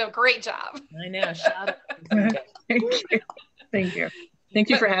 but you did a great job. I know. Shout out. Thank you. Thank you. Thank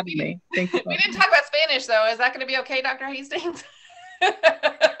you for having me. Thank you. We didn't talk about Spanish though. Is that going to be okay, Dr. Hastings?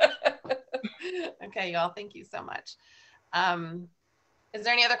 Okay, y'all. Thank you so much. Is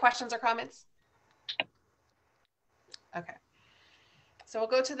there any other questions or comments? Okay. So we'll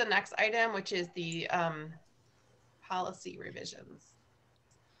go to the next item, which is the policy revisions.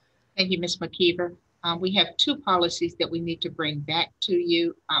 Thank you, Ms. McKeever. We have 2 policies that we need to bring back to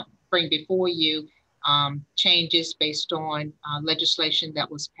you, bring before you, changes based on legislation that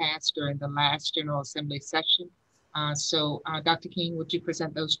was passed during the last General Assembly session. So Dr. King, would you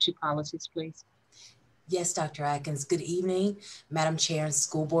present those 2 policies, please? Yes, Dr. Atkins. Good evening, Madam Chair and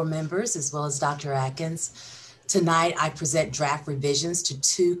school board members, as well as Dr. Atkins. Tonight, I present draft revisions to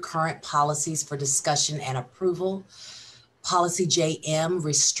 2 current policies for discussion and approval. Policy JM,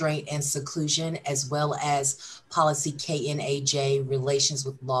 restraint and seclusion, as well as policy KNAJ, relations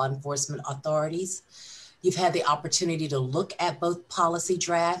with law enforcement authorities. You've had the opportunity to look at both policy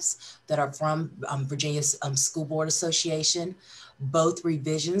drafts that are from Virginia's School Board Association. Both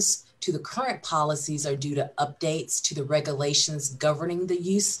revisions to the current policies are due to updates to the regulations governing the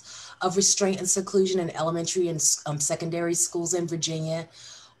use of restraint and seclusion in elementary and secondary schools in Virginia,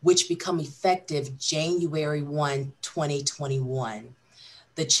 which become effective January 1, 2021.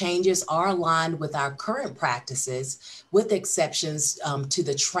 The changes are aligned with our current practices, with exceptions to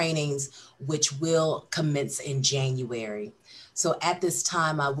the trainings, which will commence in January. So at this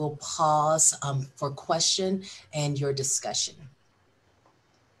time, I will pause for question and your discussion.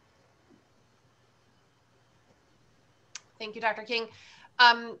 Thank you, Dr. King.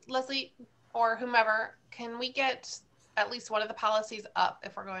 Leslie or whomever, can we get at least one of the policies up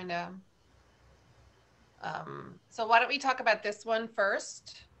if we're going to? So why don't we talk about this one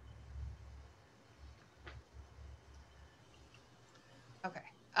first? Okay.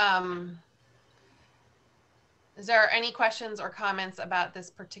 Is there any questions or comments about this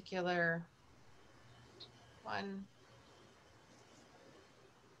particular one?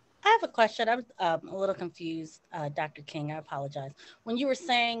 I have a question. I'm a little confused, Dr. King. I apologize. When you were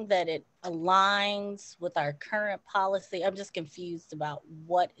saying that it aligns with our current policy, I'm just confused about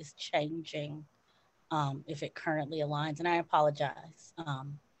what is changing if it currently aligns. And I apologize.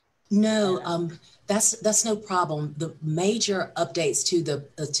 No, that's no problem. The major updates to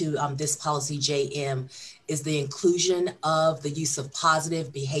this policy JM is the inclusion of the use of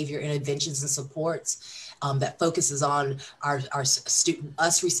positive behavior interventions and supports that focuses on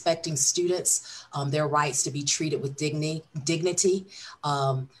us respecting students, their rights to be treated with dignity.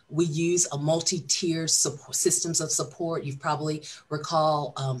 We use a multi-tiered systems of support. You probably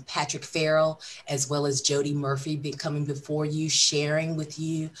recall Patrick Farrell as well as Jody Murphy coming before you, sharing with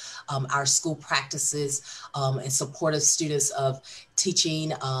you our school practices and support of students of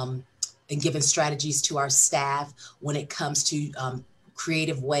teaching and giving strategies to our staff when it comes to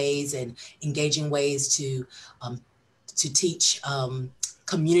creative ways and engaging ways to teach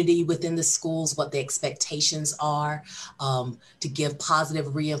community within the schools, what the expectations are, to give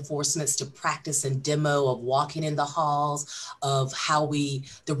positive reinforcements to practice and demo of walking in the halls, of how the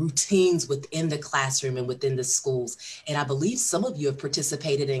routines within the classroom and within the schools. And I believe some of you have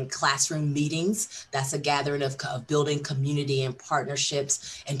participated in classroom meetings. That's a gathering of building community and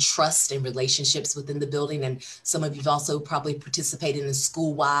partnerships and trust and relationships within the building. And some of you've also probably participated in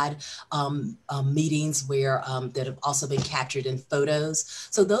school-wide meetings where that have also been captured in photos.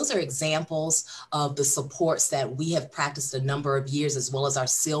 So those are examples of the supports that we have practiced a number of years, as well as our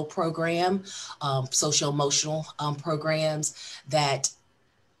SEAL program, social emotional programs that,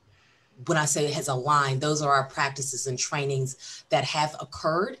 when I say it has aligned, those are our practices and trainings that have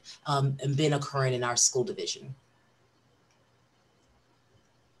occurred and been occurring in our school division.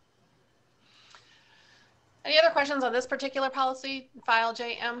 Any other questions on this particular policy, file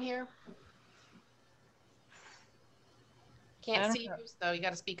JM here? Can't see you, so you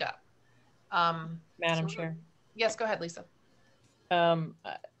got to speak up. Madam Chair. Yes, go ahead, Lisa.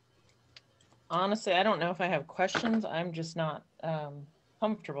 Honestly, I don't know if I have questions. I'm just not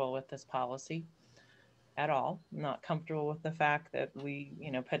comfortable with this policy at all. I'm not comfortable with the fact that we,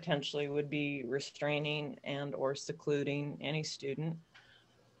 potentially would be restraining and or secluding any student.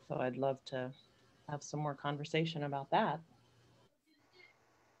 So I'd love to have some more conversation about that.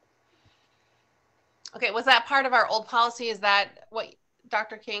 Okay, was that part of our old policy? Is that what,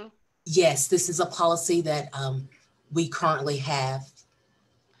 Dr. King? Yes, this is a policy that we currently have.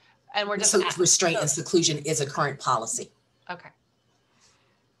 And we're just restraint and seclusion is a current policy. Okay.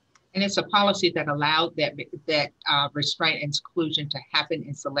 And it's a policy that allowed that restraint and seclusion to happen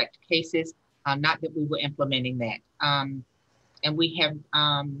in select cases, not that we were implementing that. And we have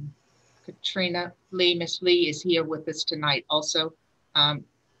Katrina Lee. Miss Lee is here with us tonight also.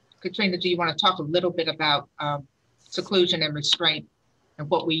 Katrina, do you want to talk a little bit about seclusion and restraint and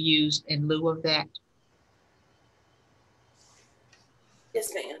what we use in lieu of that?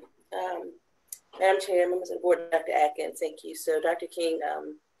 Yes, ma'am. Madam Chair, members of the board, Dr. Atkins, thank you. So Dr. King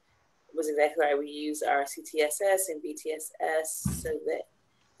was exactly right. We use our CTSS and BTSS, so that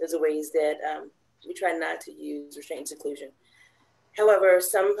those are ways that we try not to use restraint and seclusion. However,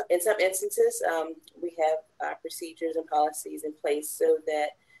 in some instances, we have procedures and policies in place so that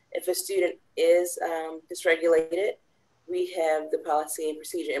if a student is dysregulated, we have the policy and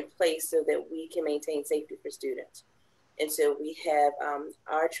procedure in place so that we can maintain safety for students. And so we have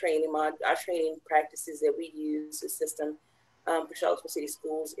our training practices that we use. The system for Charlottesville City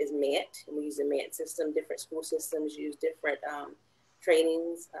Schools is MANT, and we use the MANT system. Different school systems use different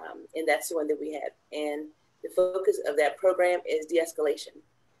trainings, and that's the one that we have. And the focus of that program is de-escalation.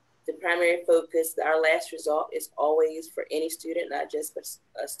 The primary focus, our last result, is always for any student, not just for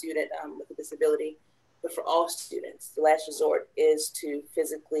a student with a disability, but for all students. The last resort is to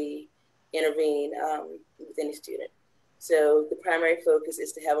physically intervene with any student. So the primary focus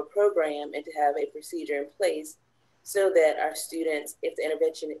is to have a program and to have a procedure in place so that our students, if the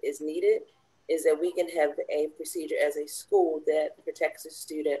intervention is needed, is that we can have a procedure as a school that protects the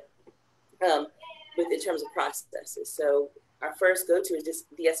student in terms of processes. So our first go-to is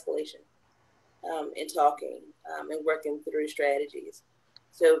just de-escalation and talking and working through strategies.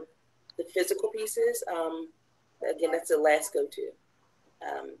 So the physical pieces, again, that's the last go-to.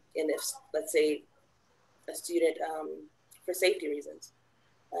 And if, let's say, a student, for safety reasons,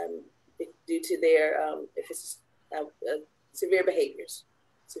 due to their, if it's severe behaviors.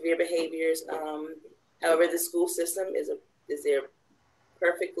 However, the school system is their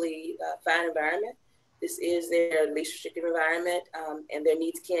perfectly fine environment. This is their least restrictive environment, and their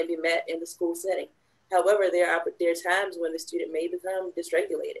needs can be met in the school setting. However, there are times when the student may become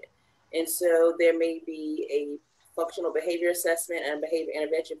dysregulated. And so there may be a functional behavior assessment and behavior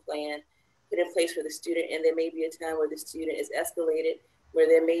intervention plan put in place for the student. And there may be a time where the student is escalated, where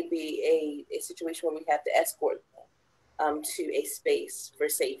there may be a situation where we have to escort them to a space for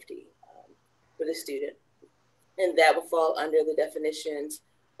safety. for the student. And that will fall under the definitions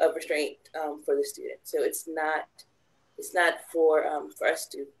of restraint for the student. So it's not for us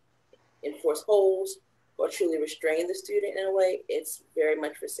to enforce holds or truly restrain the student in a way. It's very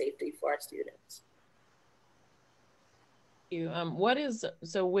much for safety for our students.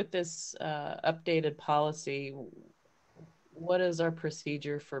 So with this updated policy, what is our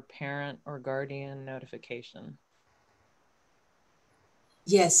procedure for parent or guardian notification?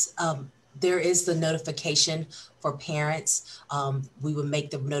 Yes, there is the notification for parents. We would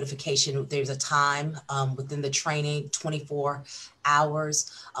make the notification. There's a time within the training, 24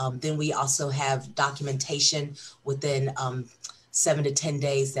 hours. Then we also have documentation within 7 to 10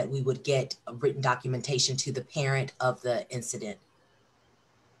 days that we would get a written documentation to the parent of the incident.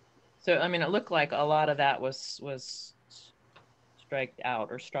 So, I mean, it looked like a lot of that was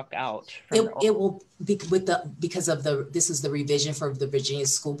struck out. It will be because of this is the revision for the Virginia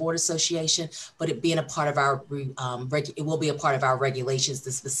School Board Association, but it being a part of our it will be a part of our regulations,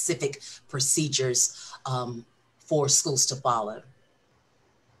 the specific procedures for schools to follow.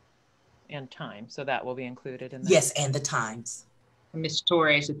 And time, so that will be included in that. Yes, and the times. Ms.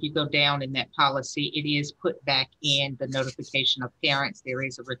 Torres, if you go down in that policy, it is put back in the notification of parents. There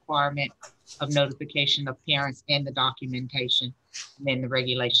is a requirement of notification of parents and the documentation. And then the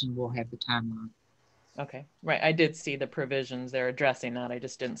regulation will have the timeline. Okay, right. I did see the provisions. They're addressing that. I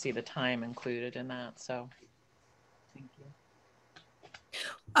just didn't see the time included in that. So thank you.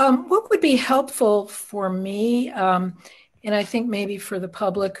 What would be helpful for me, and I think maybe for the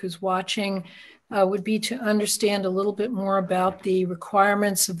public who's watching, would be to understand a little bit more about the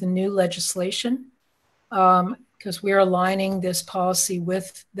requirements of the new legislation, because we're aligning this policy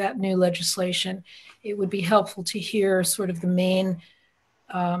with that new legislation. It would be helpful to hear sort of the main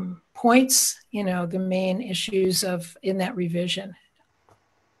points, the main issues in that revision.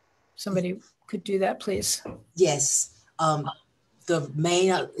 Somebody could do that, please. Yes. The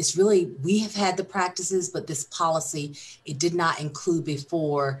main, it's really, we have had the practices, but this policy, it did not include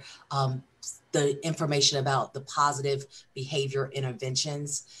before the information about the positive behavior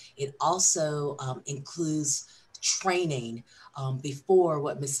interventions. It also includes training. Before,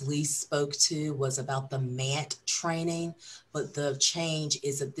 what Ms. Lee spoke to was about the MANT training, but the change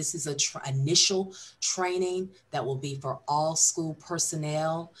is that this is initial training that will be for all school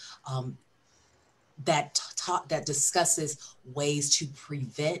personnel that discusses ways to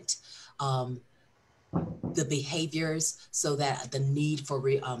prevent the behaviors so that the need for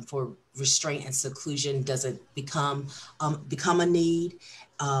restraint and seclusion doesn't become a need.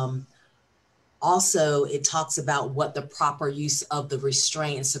 Also, it talks about what the proper use of the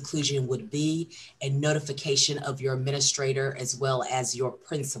restraint and seclusion would be, and notification of your administrator as well as your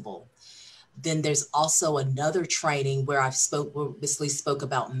principal. Then there's also another training where Ms. Lee spoke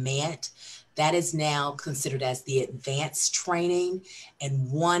about MANT. That is now considered as the advanced training, and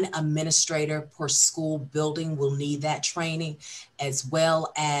one administrator per school building will need that training, as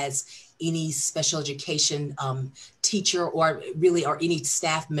well as any special education teacher or any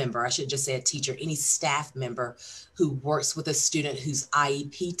staff member, I should just say a teacher, any staff member who works with a student whose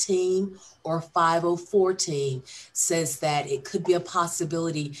IEP team or 504 team says that it could be a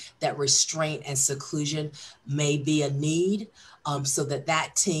possibility that restraint and seclusion may be a need. So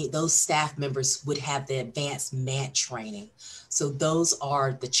that team, those staff members would have the advanced MANT training. So those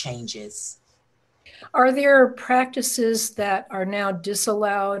are the changes. Are there practices that are now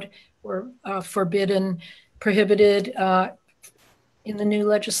disallowed or forbidden, prohibited in the new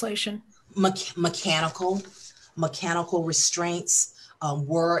legislation? Mechanical restraints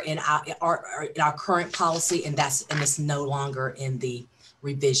were in our current policy, and it's no longer in the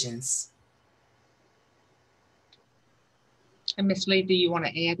revisions. And Ms. Lee, do you want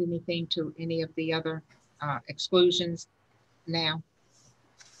to add anything to any of the other exclusions now?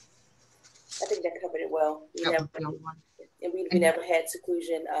 I think that covered it well. We never had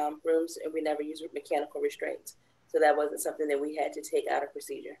seclusion rooms, and we never used mechanical restraints. So that wasn't something that we had to take out of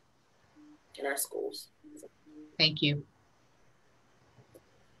procedure in our schools. Thank you.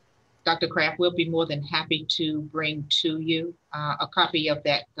 Dr. Kraft, we'll be more than happy to bring to you a copy of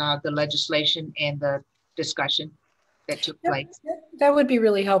that, the legislation and the discussion that took place. That would be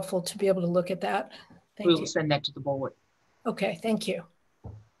really helpful to be able to look at that. Thank you. We'll send that to the board. Okay, thank you.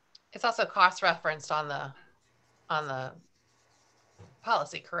 It's also cross-referenced on the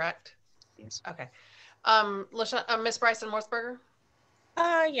policy, correct? Yes. Okay. Ms. Bryson Morsberger?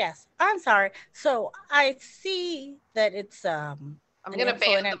 Yes, I'm sorry. So I see that it's I'm going to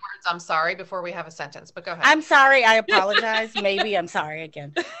ban the words "I'm sorry" before we have a sentence, but go ahead. I'm sorry. I apologize. Maybe I'm sorry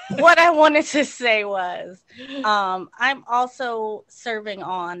again. What I wanted to say was I'm also serving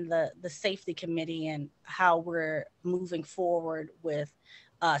on the safety committee and how we're moving forward with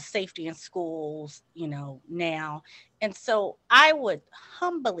safety in schools, now. And so I would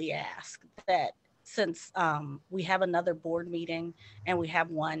humbly ask that since we have another board meeting and we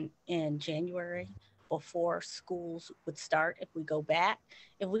have one in January, before schools would start, if we go back,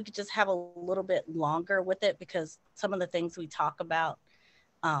 if we could just have a little bit longer with it, because some of the things we talk about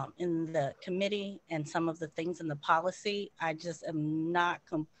in the committee and some of the things in the policy, I just am not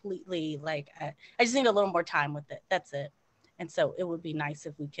completely I just need a little more time with it. That's it. And so it would be nice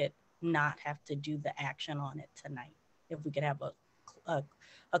if we could not have to do the action on it tonight, if we could have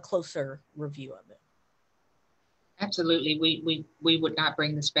a closer review of it. Absolutely. We would not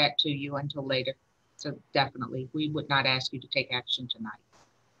bring this back to you until later. So definitely, we would not ask you to take action tonight.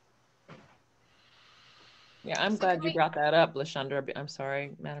 Yeah, I'm glad you brought that up, LaShundra. I'm sorry,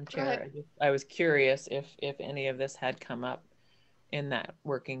 Madam Chair. I was curious if any of this had come up in that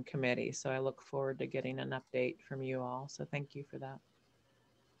working committee. So I look forward to getting an update from you all. So thank you for that.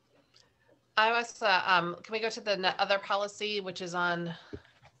 I was, can we go to the other policy, which I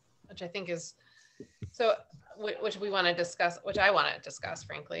think is, so, which we want to discuss, which I want to discuss,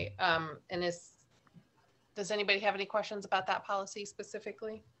 frankly, and does anybody have any questions about that policy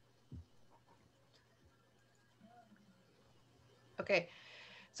specifically? Okay,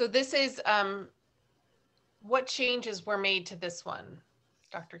 so this is, what changes were made to this one,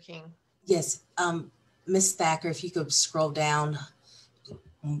 Dr. King? Yes, Ms. Thacker, if you could scroll down.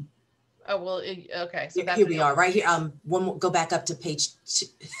 Oh, well, okay. So that's here we are, right here. One more, go back up to page 2.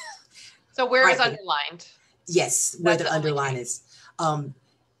 So where is underlined? Yes, where the underline is.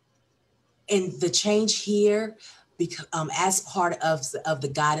 And the change here, because as part of the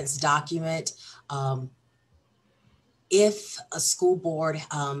guidance document, if a school board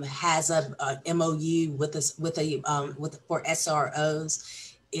has a MOU for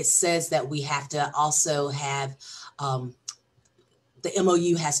SROs, it says that we have to also have the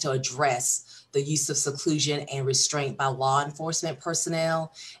MOU has to address the use of seclusion and restraint by law enforcement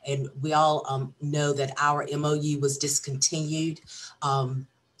personnel. And we all know that our MOU was discontinued.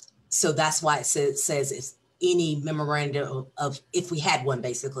 So that's why it says if any memorandum of, if we had one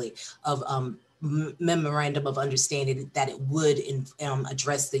basically, of memorandum of understanding that it would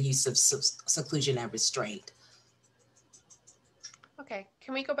address the use of seclusion and restraint. Okay,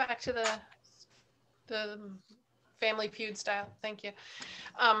 can we go back to the Family Feud style? Thank you.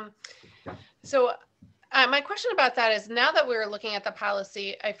 So my question about that is, now that we're looking at the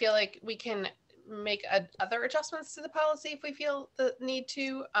policy, I feel like we can make other adjustments to the policy if we feel the need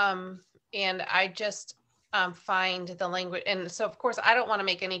to. And I just find the language, and so of course I don't want to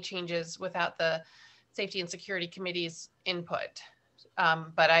make any changes without the Safety and Security Committee's input.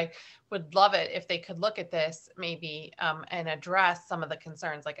 But I would love it if they could look at this maybe and address some of the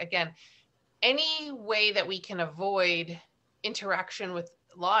concerns. Like, again, any way that we can avoid interaction with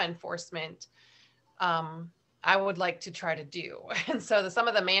law enforcement, I would like to try to do. And so some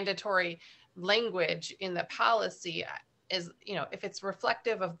of the mandatory language in the policy is, if it's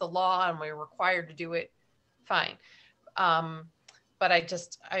reflective of the law and we're required to do it, fine. But I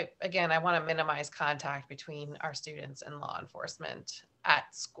want to minimize contact between our students and law enforcement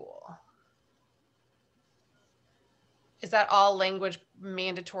at school. Is that all language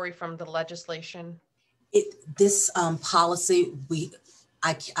mandatory from the legislation? This policy,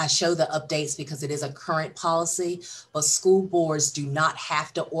 I show the updates because it is a current policy, but school boards do not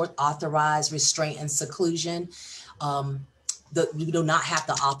have to authorize restraint and seclusion. We do not have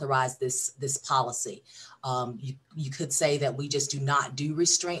to authorize this policy. You could say that we just do not do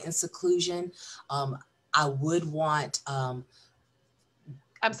restraint and seclusion. I would want. I'm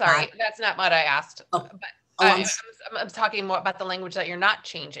sorry, that's not what I asked. I'm talking more about the language that you're not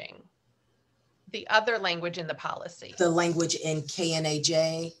changing. The other language in the policy. The language in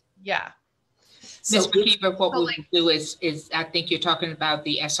KNAJ. Yeah. So Ms. McKeever, what we will do is I think you're talking about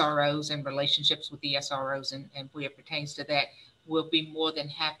the SROs and relationships with the SROs, and where it pertains to that, we'll be more than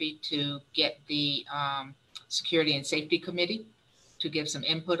happy to get the Security and Safety Committee to give some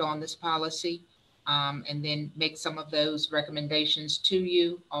input on this policy, and then make some of those recommendations to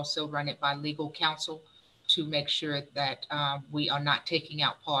you. Also run it by legal counsel to make sure that we are not taking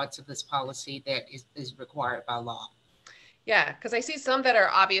out parts of this policy that is required by law. Yeah, because I see some that are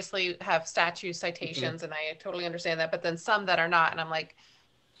obviously have statute citations, and I totally understand that, but then some that are not, and I'm like,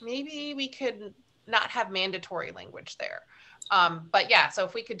 maybe we could not have mandatory language there. But yeah, so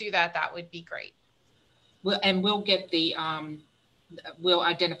if we could do that, that would be great. Well, and we'll get the we'll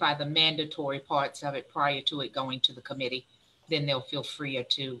identify the mandatory parts of it prior to it going to the committee. Then they'll feel freer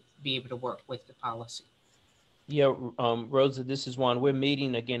to be able to work with the policy. Yeah, Rosa, this is one. We're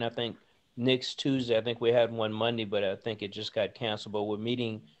meeting again, I think, next Tuesday. I think we had one Monday, but I think it just got canceled. But we're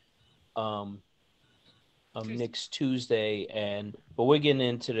meeting next Tuesday, but we're getting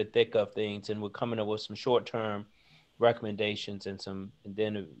into the thick of things, and we're coming up with some short-term recommendations and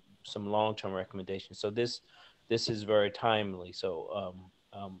then some long-term recommendations. So this is very timely. So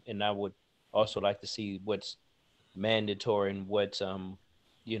and I would also like to see what's mandatory and what's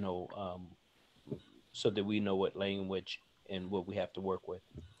so that we know what language and what we have to work with.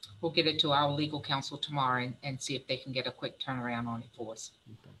 We'll get it to our legal counsel tomorrow and see if they can get a quick turnaround on it for us.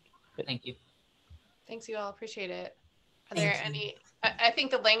 Thank you. Thanks, you all. Appreciate it. Are there any? I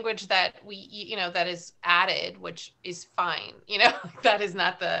think the language that that is added, which is fine. That is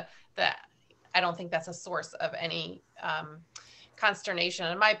not the. I don't think that's a source of any consternation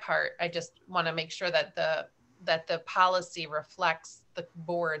on my part. I just want to make sure that the policy reflects the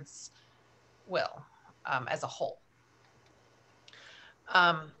board's will as a whole.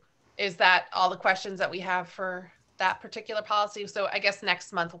 Is that all the questions that we have for that particular policy? So I guess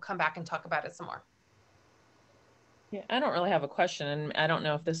next month we'll come back and talk about it some more. Yeah, I don't really have a question, and I don't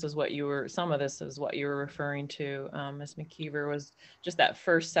know if this is what some of this is what you were referring to, Ms. McKeever, was just that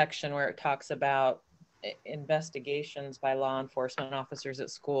first section where it talks about investigations by law enforcement officers at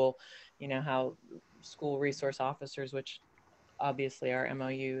school, how school resource officers, which obviously our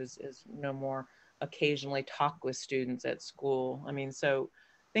MOU is no more, occasionally talk with students at school. I mean, so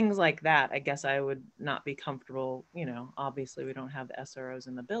things like that, I guess I would not be comfortable, obviously we don't have the SROs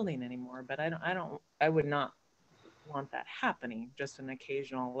in the building anymore, but I would not want that happening, just an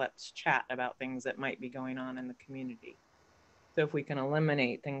occasional let's chat about things that might be going on in the community. So if we can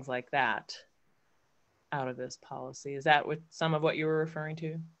eliminate things like that out of this policy, is that some of what you were referring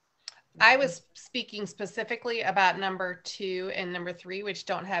to? I was speaking specifically about number 2 and number 3, which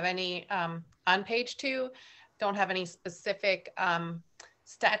don't have any, on page 2, don't have any specific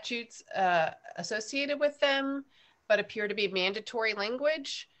statutes associated with them, but appear to be mandatory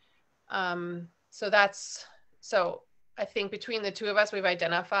language. So I think between the two of us, we've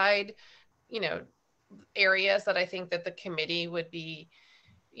identified, areas that I think that the committee would be,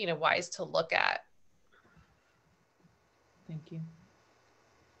 wise to look at. Thank you.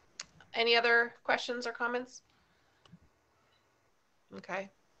 Any other questions or comments? Okay.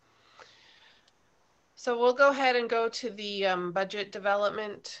 So we'll go ahead and go to the budget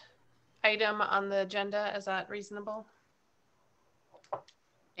development item on the agenda. Is that reasonable?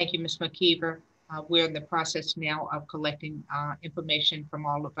 Thank you, Ms. McKeever. We're in the process now of collecting information from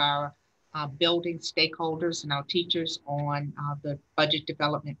all of our building stakeholders and our teachers on the budget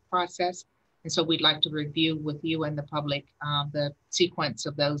development process. And so we'd like to review with you and the public the sequence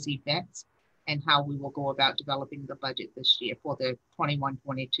of those events and how we will go about developing the budget this year for the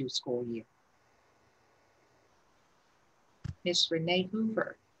 21-22 school year. Ms. Renee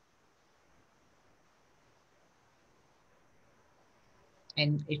Hoover.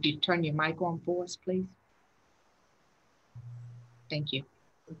 And if you turn your mic on for us, please. Thank you.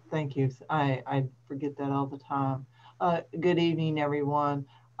 Thank you. I forget that all the time. Good evening, everyone.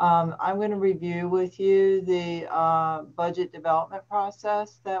 I'm going to review with you the budget development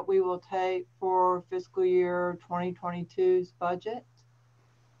process that we will take for fiscal year 2022's budget.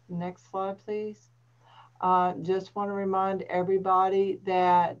 Next slide, please. Just want to remind everybody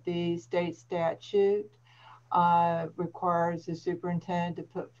that the state statute requires the superintendent to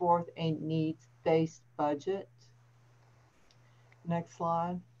put forth a needs-based budget. Next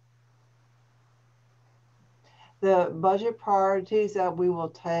slide. The budget priorities that we will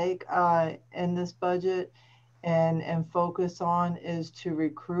take in this budget and focus on is to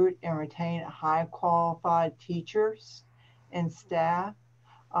recruit and retain high qualified teachers and staff.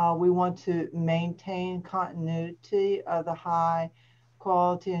 We want to maintain continuity of the high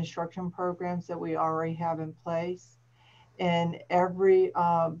quality instruction programs that we already have in place. And every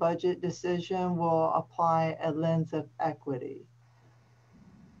budget decision will apply a lens of equity.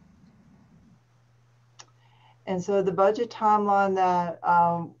 And so the budget timeline that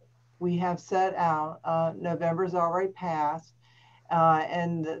we have set out, November's already passed,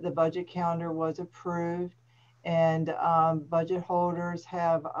 and the budget calendar was approved, and budget holders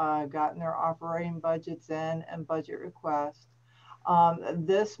have gotten their operating budgets in and budget requests.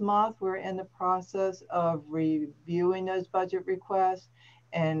 This month, we're in the process of reviewing those budget requests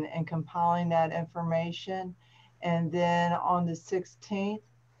and compiling that information. And then on the 16th,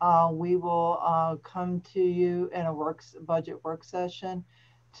 we will come to you in a budget work session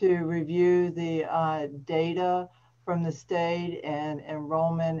to review the data from the state and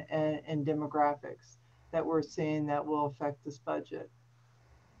enrollment and demographics that we're seeing that will affect this budget.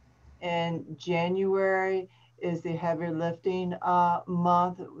 In January is the heavy lifting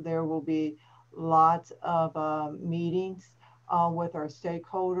month. There will be lots of meetings with our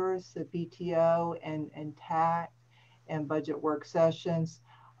stakeholders, the PTO and TAC, and budget work sessions.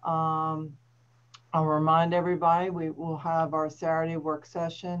 I'll remind everybody, we will have our Saturday work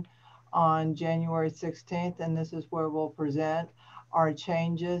session on January 16th, and this is where we'll present our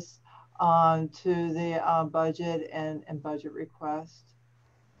changes to the budget and budget request.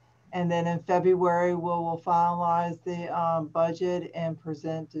 And then in February, we'll finalize the budget and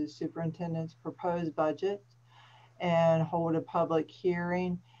present the superintendent's proposed budget and hold a public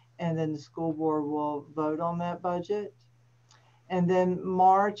hearing, and then the school board will vote on that budget. And then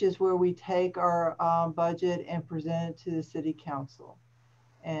March is where we take our budget and present it to the city council.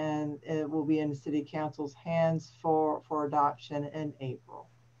 And it will be in the city council's hands for adoption in April.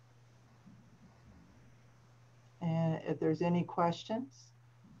 And if there's any questions.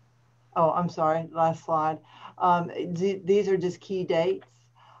 Oh, I'm sorry, last slide. These are just key dates.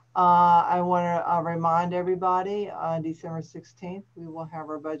 I want to remind everybody on December 16th, we will have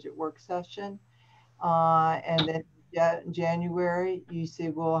our budget work session. And then January, you see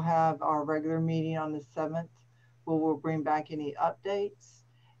we'll have our regular meeting on the 7th, where we'll bring back any updates.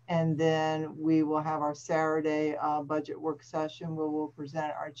 And then we will have our Saturday budget work session where we'll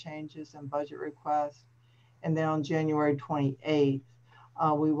present our changes and budget requests. And then on January 28th,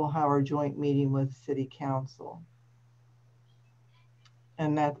 we will have our joint meeting with City Council.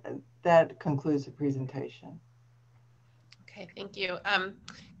 And that concludes the presentation. Okay, thank you.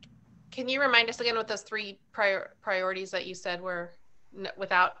 Can you remind us again what those three priorities that you said were,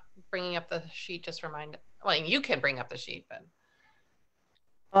 without bringing up the sheet, just remind, well, you can bring up the sheet, but.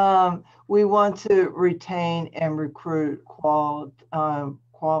 We want to retain and recruit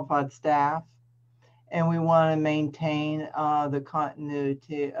qualified staff, and we want to maintain the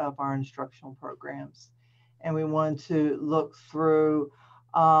continuity of our instructional programs. And we want to look through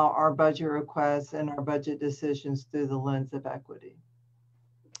our budget requests and our budget decisions through the lens of equity.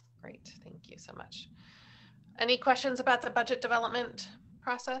 Great, thank you so much. Any questions about the budget development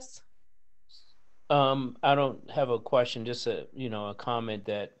process? I don't have a question, just a comment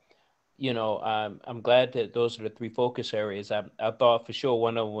that, I'm glad that those are the three focus areas. I thought for sure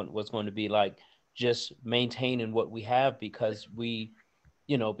one of them was going to be like just maintaining what we have, because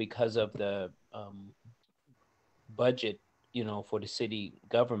because of the budget, for the city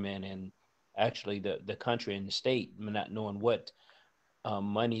government and actually the country and the state, not knowing what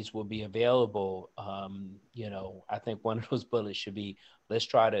monies will be available. I think one of those bullets should be, let's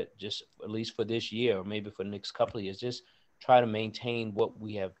try to just, at least for this year, or maybe for the next couple of years, just try to maintain what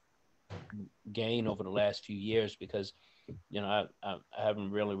we have gained over the last few years, because, I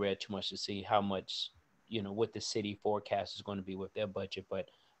haven't really read too much to see how much, what the city forecast is going to be with their budget. But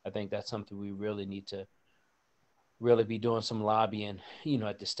I think that's something we really need to really be doing some lobbying,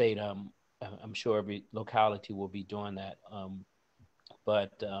 at the state. I'm sure every locality will be doing that.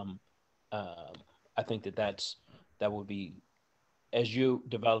 But I think that would be, as you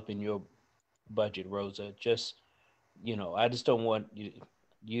developing your budget, Rosa, just, I just don't want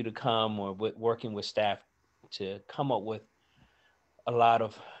you to come, or working with staff, to come up with a lot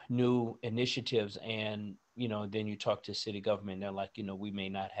of new initiatives, and then you talk to city government, they're like, we may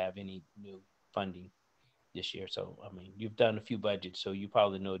not have any new funding this year. So I mean, you've done a few budgets, so you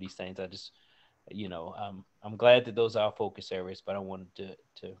probably know these things. I just, I'm glad that those are our focus areas, but I wanted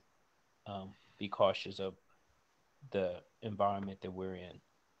to be cautious of the environment that we're in.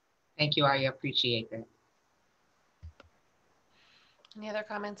 Thank you, Arya. Appreciate that. Any other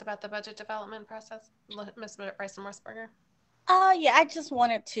comments about the budget development process, Ms. Bryson-Morsberger? Yeah, I just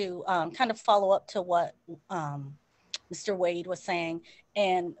wanted to kind of follow up to what Mr. Wade was saying,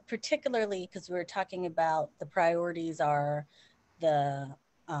 and particularly because we were talking about the priorities are the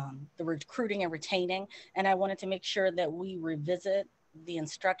recruiting and retaining, and I wanted to make sure that we revisit the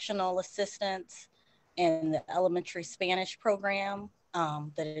instructional assistants and the elementary Spanish program,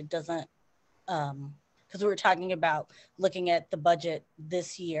 that it doesn't, because we were talking about looking at the budget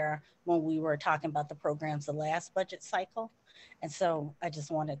this year when we were talking about the programs the last budget cycle. And so I just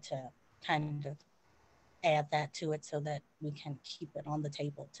wanted to kind of add that to it so that we can keep it on the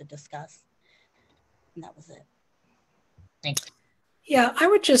table to discuss. And that was it. Thanks. Yeah, I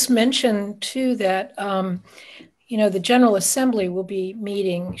would just mention too that, the General Assembly will be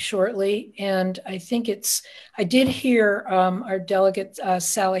meeting shortly. And I think I did hear our delegate,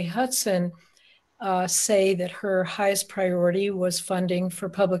 Sally Hudson, say that her highest priority was funding for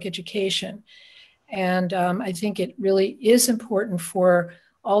public education. And I think it really is important for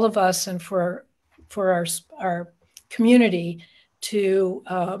all of us and for our community to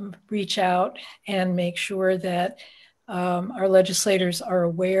reach out and make sure that our legislators are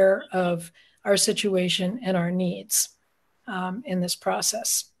aware of our situation and our needs in this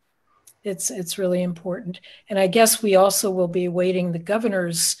process. It's really important. And I guess we also will be awaiting the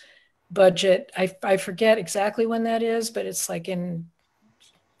governor's budget. I forget exactly when that is, but it's like in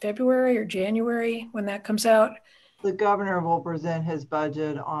February or January when that comes out. The governor will present his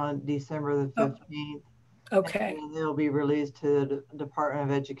budget on December the 15th. Okay. And it'll be released to the Department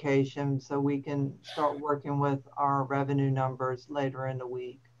of Education so we can start working with our revenue numbers later in the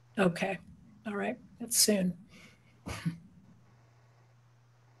week. Okay. All right. That's soon.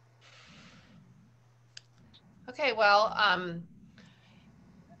 Okay, well,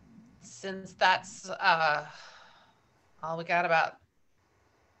 since that's all we got about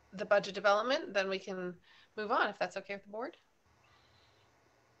the budget development, then we can move on if that's okay with the board.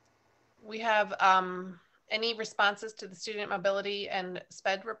 We have any responses to the student mobility and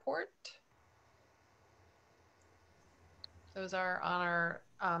SPED report? Those are on our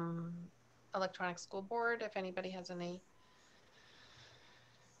electronic school board. If anybody has any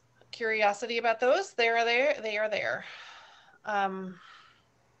curiosity about those, they are there.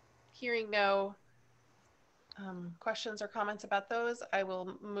 Hearing no questions or comments about those, I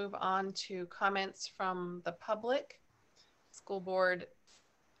will move on to comments from the public. School board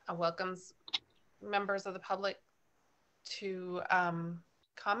welcomes members of the public to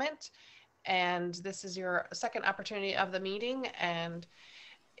comment, and this is your second opportunity of the meeting, and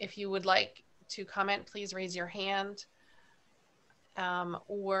if you would like to comment, please raise your hand,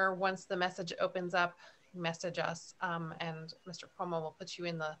 or once the message opens up, message us, and Mr. Cuomo will put you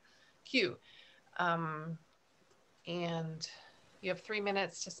in the queue. And you have 3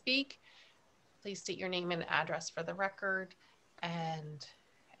 minutes to speak. Please state your name and address for the record. And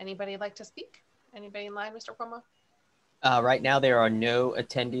anybody like to speak? Anybody in line, Mr. Cuomo? Right now, there are no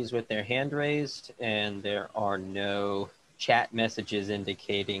attendees with their hand raised, and there are no chat messages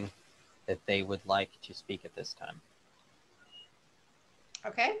indicating that they would like to speak at this time.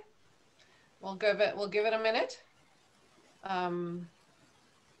 Okay, we'll give it a minute.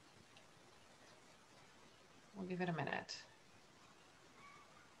 We'll give it a minute.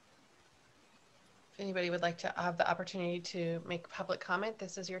 If anybody would like to have the opportunity to make public comment,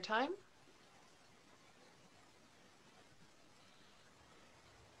 this is your time.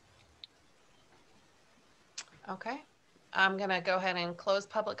 Okay, I'm gonna go ahead and close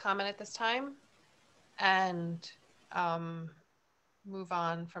public comment at this time and move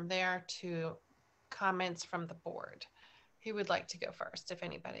on from there to comments from the board. Who would like to go first, if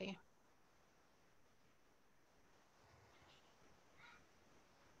anybody?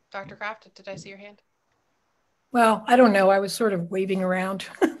 Dr. Kraft, did I see your hand? Well, I don't know. I was sort of waving around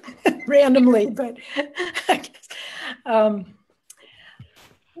randomly, but I guess.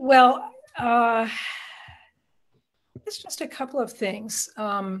 Well, it's just a couple of things.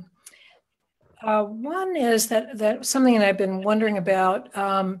 One is that something that I've been wondering about.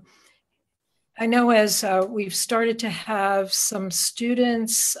 I know as we've started to have some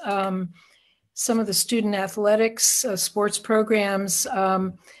students, some of the student athletics, sports programs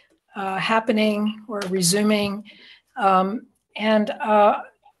happening or resuming, and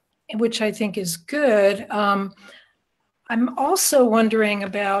which I think is good. I'm also wondering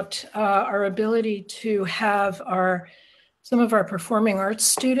about our ability to have some of our performing arts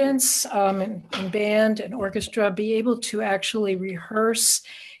students in band and orchestra be able to actually rehearse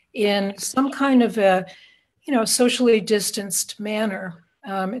in some kind of a, socially distanced manner.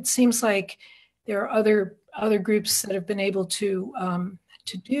 It seems like there are other groups that have been able to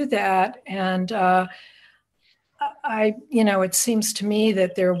do that, and it seems to me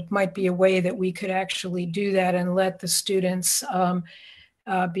that there might be a way that we could actually do that and let the students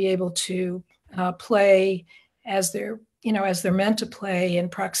be able to play as they're meant to play in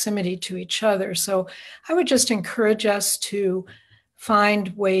proximity to each other. So I would just encourage us to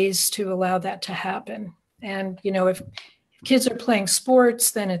find ways to allow that to happen. And, if kids are playing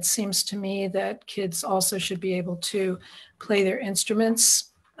sports, then it seems to me that kids also should be able to play their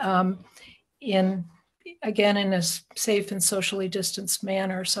instruments in a safe and socially distanced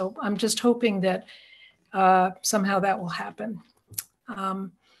manner. So I'm just hoping that somehow that will happen.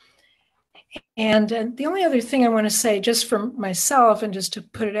 And the only other thing I want to say, just for myself and just to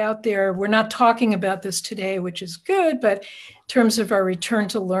put it out there, we're not talking about this today, which is good, but in terms of our return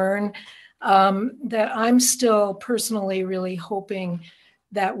to learn, that I'm still personally really hoping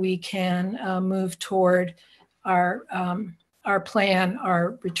that we can move toward our our plan,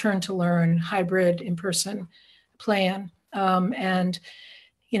 our return to learn hybrid in-person plan. And,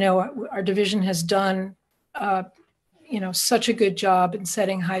 you know, our division has done, you know, such a good job in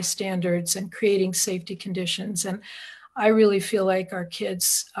setting high standards and creating safety conditions. And I really feel like our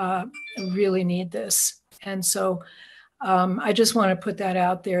kids really need this. And so I just want to put that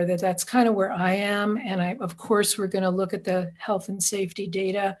out there, that that's kind of where I am. And of course, we're going to look at the health and safety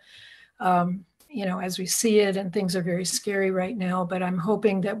data, you know, as we see it, and things are very scary right now, but I'm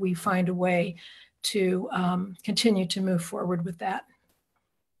hoping that we find a way to continue to move forward with that.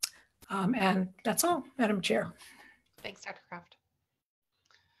 And that's all, Madam Chair. Thanks, Dr. Kraft.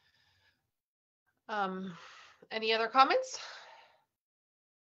 Any other comments?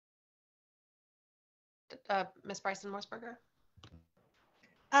 Ms. Bryson Morsberger?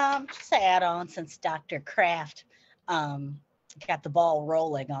 Just to add on, since Dr. Kraft got the ball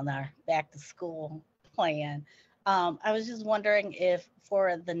rolling on our back to school plan, I was just wondering if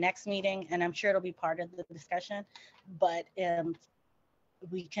for the next meeting, and I'm sure it'll be part of the discussion, but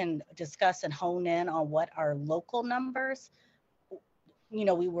we can discuss and hone in on what our local numbers, you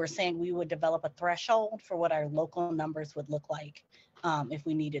know, we were saying we would develop a threshold for what our local numbers would look like if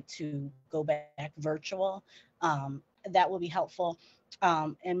we needed to go back virtual. That would be helpful.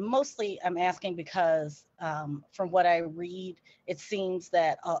 And mostly I'm asking because from what I read, it seems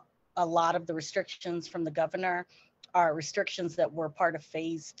that a lot of the restrictions from the governor are restrictions that were part of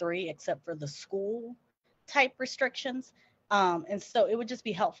phase 3, except for the school type restrictions. And so it would just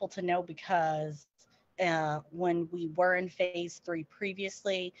be helpful to know, because when we were in phase 3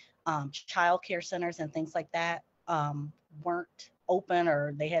 previously, child care centers and things like that weren't open,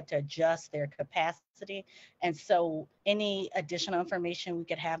 or they had to adjust their capacity. And so any additional information we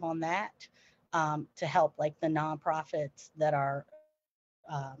could have on that to help, like the nonprofits that are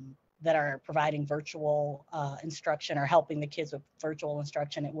providing virtual instruction or helping the kids with virtual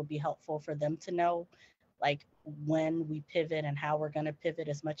instruction, it would be helpful for them to know, like, when we pivot and how we're going to pivot.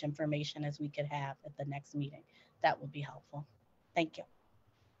 As much information as we could have at the next meeting, that would be helpful. Thank you.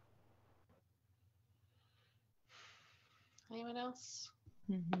 Anyone else?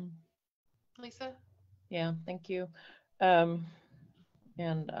 Mm-hmm. Lisa? Yeah, thank you. And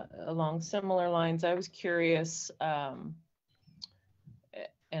along similar lines, I was curious, and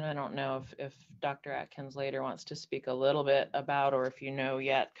I don't know if Dr. Atkins later wants to speak a little bit about, or if you know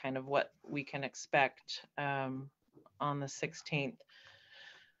yet, kind of what we can expect on the 16th,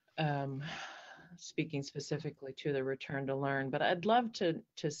 speaking specifically to the return to learn. But I'd love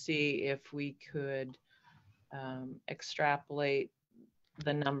to see if we could extrapolate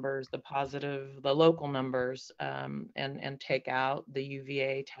the numbers, the local numbers, and take out the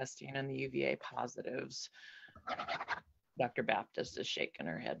UVA testing and the UVA positives. Dr. Baptist is shaking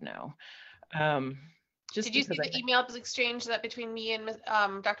her head no. Did you see the email exchange that between me and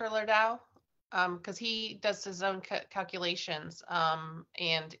Dr. Lardau? Because he does his own calculations,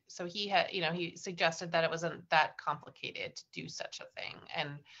 and so he had, you know, he suggested that it wasn't that complicated to do such a thing.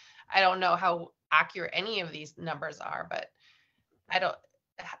 And I don't know how accurate any of these numbers are, but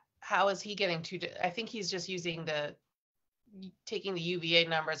how is he getting to? I think he's just taking the UVA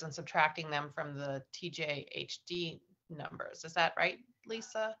numbers and subtracting them from the TJHD numbers. Is that right,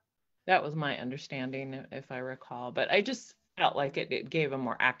 Lisa? That was my understanding, if I recall, but I just felt like it gave a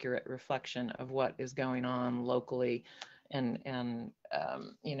more accurate reflection of what is going on locally. And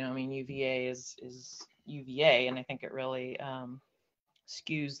you know, I mean, UVA is UVA, and I think it really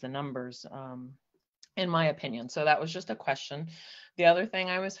skews the numbers, in my opinion. So that was just a question. The other thing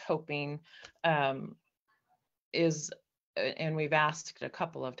I was hoping is, and we've asked a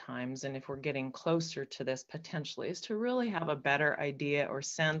couple of times, and if we're getting closer to this potentially, is to really have a better idea or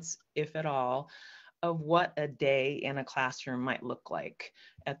sense, if at all, of what a day in a classroom might look like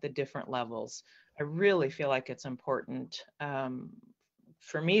at the different levels. I really feel like it's important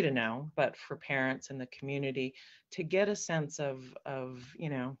for me to know, but for parents in the community to get a sense of you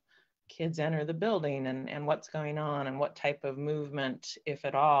know, kids enter the building and what's going on and what type of movement, if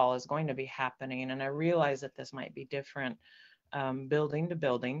at all, is going to be happening. And I realize that this might be different building to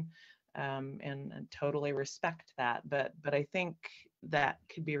building, and totally respect that. But I think that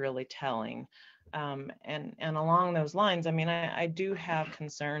could be really telling. And along those lines, I mean, I do have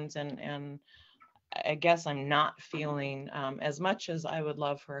concerns, and I guess I'm not feeling as much as I would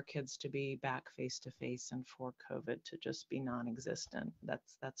love for our kids to be back face to face and for COVID to just be non-existent.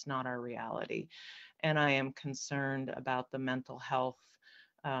 That's not our reality. And I am concerned about the mental health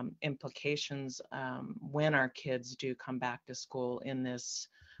implications when our kids do come back to school in this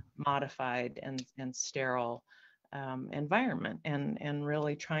modified and sterile environment, and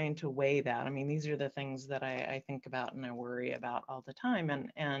really trying to weigh that. I mean, these are the things that I think about and I worry about all the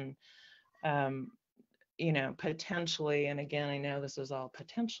time. And you know, potentially, and again, I know this is all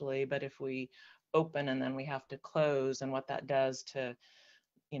potentially, but if we open and then we have to close, and what that does to,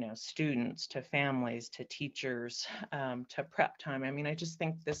 you know, students, to families, to teachers, to prep time. I mean, I just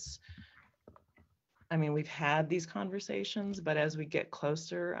think this, I mean, we've had these conversations, but as we get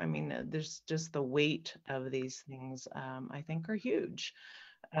closer, I mean, there's just the weight of these things, I think, are huge.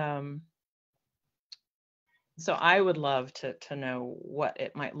 So I would love to know what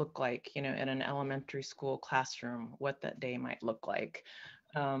it might look like, you know, in an elementary school classroom, what that day might look like.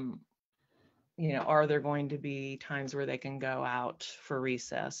 You know, are there going to be times where they can go out for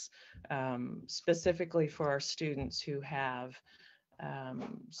recess, specifically for our students who have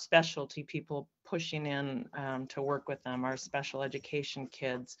specialty people pushing in to work with them, our special education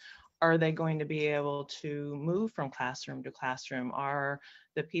kids? Are they going to be able to move from classroom to classroom? Are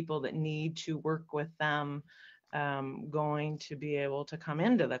the people that need to work with them going to be able to come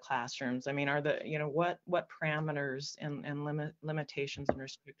into the classrooms? I mean, are the, you know, what parameters and limitations and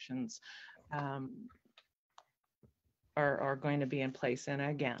restrictions are going to be in place? And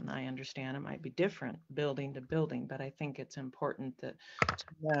again, I understand it might be different building to building, but I think it's important to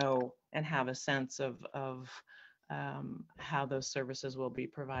know and have a sense of how those services will be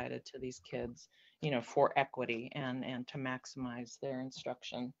provided to these kids, you know, for equity and to maximize their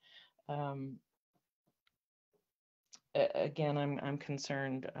instruction. Again, I'm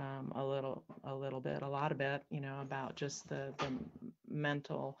concerned a lot a bit, you know, about just the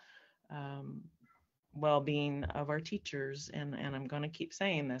mental well-being of our teachers, and I'm going to keep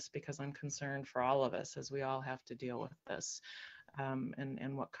saying this because I'm concerned for all of us as we all have to deal with this,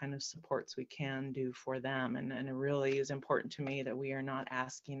 and what kind of supports we can do for them. And it really is important to me that we are not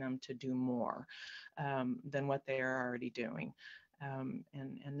asking them to do more than what they are already doing, and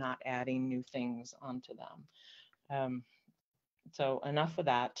not adding new things onto them. So enough of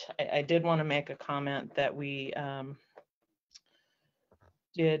that. I did want to make a comment that we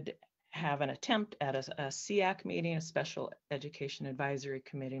did have an attempt at a SEAC meeting, a Special Education Advisory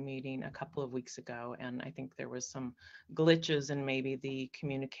Committee meeting, a couple of weeks ago, and I think there was some glitches in maybe the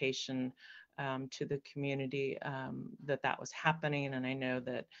communication to the community that was happening. And I know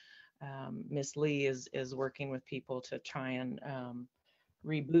that Ms. Lee is working with people to try and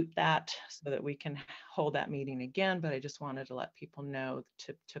reboot that so that we can hold that meeting again. But I just wanted to let people know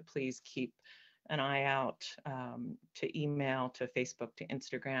to please keep an eye out, to email, to Facebook, to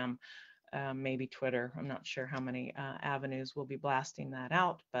Instagram, maybe Twitter. I'm not sure how many avenues we'll be blasting that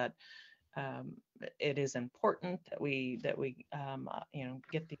out, but it is important that we you know,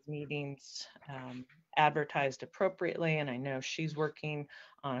 get these meetings advertised appropriately. And I know she's working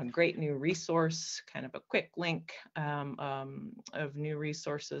on a great new resource, kind of a quick link of new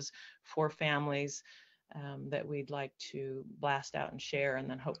resources for families that we'd like to blast out and share, and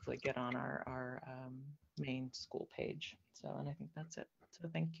then hopefully get on our main school page. So, and I think that's it. So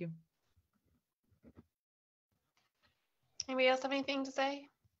thank you. Anybody else have anything to say?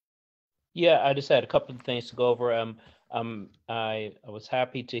 Yeah, I just had a couple of things to go over. I was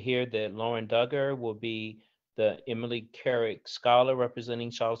happy to hear that Lauren Duggar will be the Emily Carrick Scholar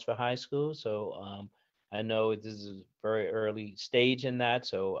representing Charlottesville High School. So I know this is a very early stage in that,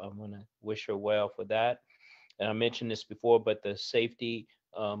 so I'm going to wish her well for that. And I mentioned this before, but the safety,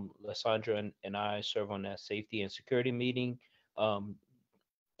 Lysandra and I serve on that safety and security meeting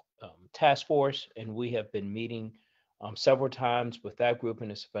task force, and we have been meeting several times with that group,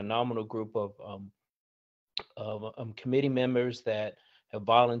 and it's a phenomenal group of committee members that have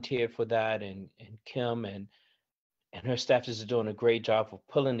volunteered for that, and Kim and her staff is doing a great job of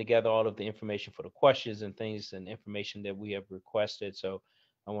pulling together all of the information for the questions and things and information that we have requested. So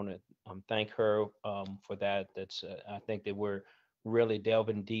I want to thank her for that. That's I think that we're really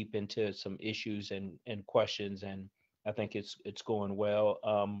delving deep into some issues and questions, and I think it's going well.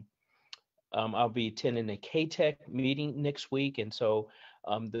 I'll be attending a KTEC meeting next week, and so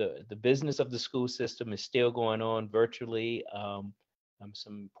the business of the school system is still going on virtually.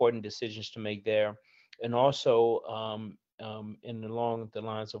 Some important decisions to make there, and also along the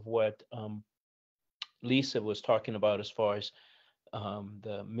lines of what Lisa was talking about as far as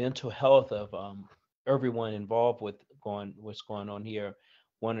the mental health of everyone involved with what's going on here.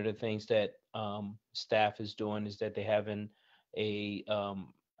 One of the things that staff is doing is that they're having a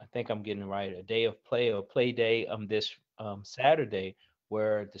I think I'm getting it right, a day of play or play day this Saturday,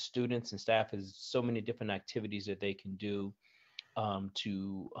 where the students and staff has so many different activities that they can do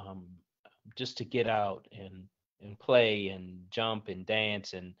to just to get out and play and jump and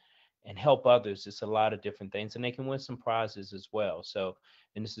dance and help others. It's a lot of different things, and they can win some prizes as well. So,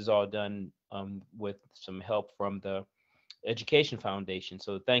 and this is all done with some help from the Education Foundation.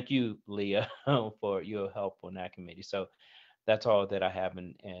 So thank you, Leah, for your help on that committee. So that's all that I have,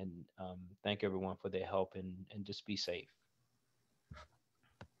 and thank everyone for their help, and just be safe.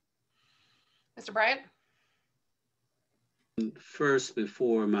 Mr. Bryant? First,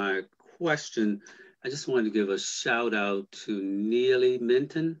 before my question, I just wanted to give a shout out to Neely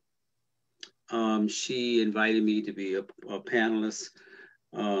Minton. She invited me to be a panelist.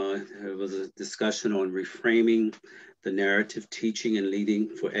 There was a discussion on reframing the narrative, teaching and leading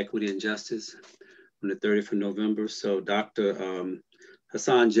for equity and justice on the 30th of November. So Dr.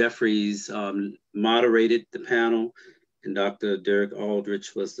 Hassan Jeffries moderated the panel, and Dr. Derek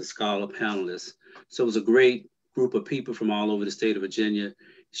Aldrich was the scholar panelist. So it was a great group of people from all over the state of Virginia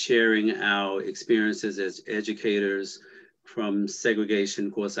sharing our experiences as educators from segregation.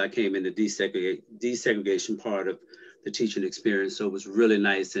 Of course, I came in the desegregation part of the teaching experience. So it was really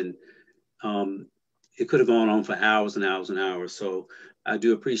nice, and it could have gone on for hours and hours and hours. So I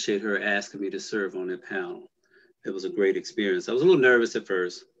do appreciate her asking me to serve on that panel. It was a great experience. I was a little nervous at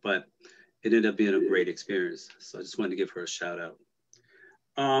first, but it ended up being a great experience. So I just wanted to give her a shout out.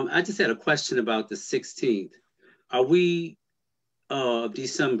 I just had a question about the 16th. Are we,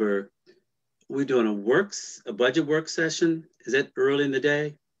 December, we're doing a budget work session? Is that early in the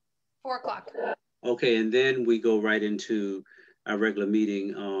day? 4 o'clock. Okay, and then we go right into our regular meeting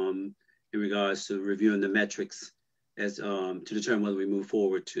in regards to reviewing the metrics as to determine whether we move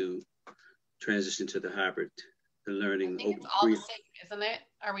forward to transition to the hybrid, the learning. I think it's all the same, isn't it?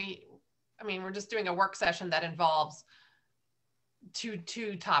 I mean, we're just doing a work session that involves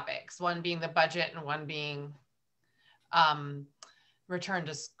two topics, one being the budget and one being return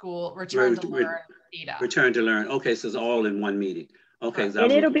to learn data. Return to learn. Okay, so it's all in one meeting. Okay.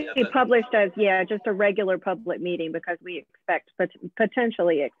 And it'll be published as, just a regular public meeting, because we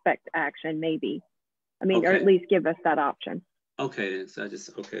potentially expect action, maybe. I mean, or at least give us that option. Okay, then. So I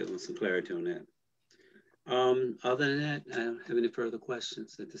want some clarity on that. Other than that, I don't have any further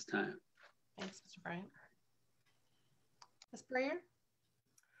questions at this time. Thanks, Mr. Bryant. Ms. Breyer?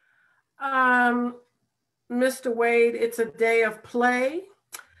 Mr. Wade, it's a day of play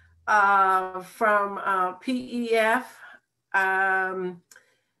from PEF. I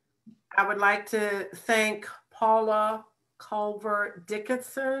would like to thank Paula Culver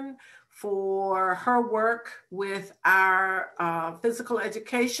Dickinson for her work with our physical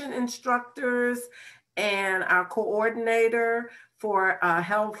education instructors and our coordinator for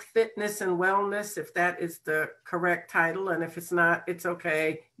health, fitness, and wellness, if that is the correct title. And if it's not, it's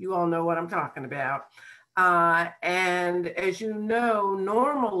okay. You all know what I'm talking about. And as you know,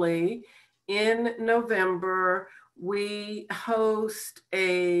 normally in November, we host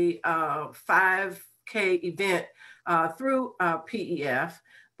a 5K event through PEF,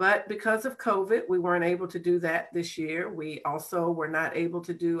 but because of COVID, we weren't able to do that this year. We also were not able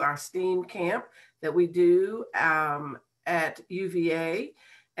to do our STEAM camp that we do at UVA.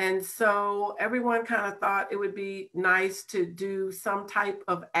 And so everyone kind of thought it would be nice to do some type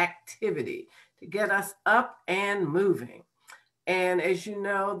of activity to get us up and moving. And as you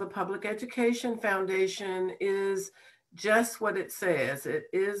know, the Public Education Foundation is just what it says. It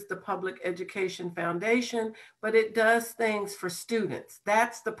is the Public Education Foundation, but it does things for students.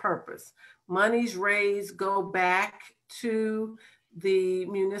 That's the purpose. Monies raised go back to the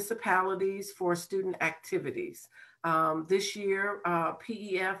municipalities for student activities. This year,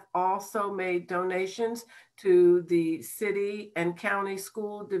 PEF also made donations to the city and county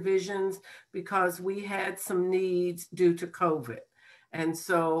school divisions because we had some needs due to COVID. And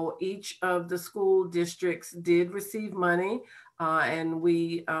so each of the school districts did receive money, and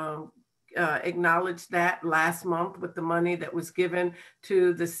we acknowledged that last month with the money that was given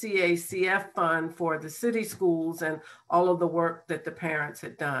to the CACF fund for the city schools and all of the work that the parents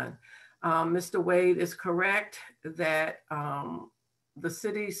had done. Mr. Wade is correct that the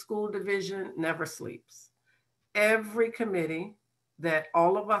city school division never sleeps. Every committee that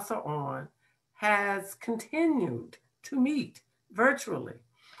all of us are on has continued to meet virtually.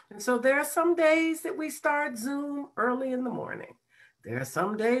 And so there are some days that we start Zoom early in the morning. There are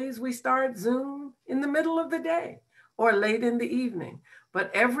some days we start Zoom in the middle of the day or late in the evening.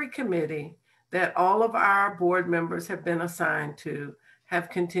 But every committee that all of our board members have been assigned to have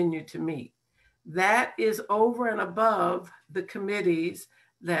continued to meet. That is over and above the committees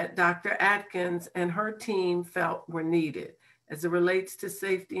that Dr. Atkins and her team felt were needed. as it relates to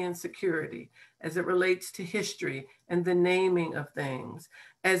safety and security, as it relates to history and the naming of things,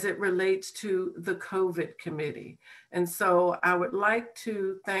 as it relates to the COVID committee. And so I would like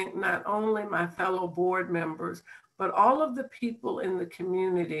to thank not only my fellow board members, but all of the people in the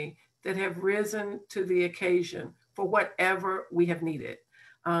community that have risen to the occasion for whatever we have needed.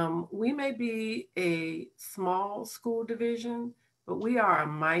 We may be a small school division, but we are a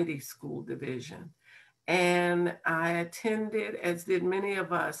mighty school division. And I attended, as did many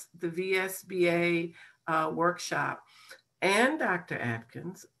of us, the VSBA workshop, and Dr.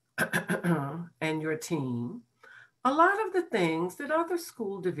 Atkins and your team, a lot of the things that other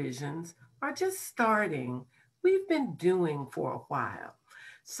school divisions are just starting, we've been doing for a while.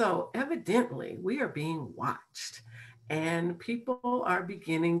 So evidently we are being watched and people are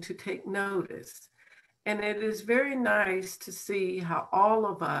beginning to take notice. And it is very nice to see how all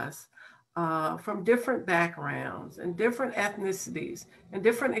of us from different backgrounds and different ethnicities and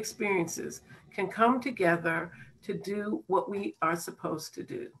different experiences can come together to do what we are supposed to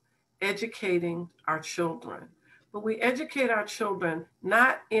do, educating our children. But we educate our children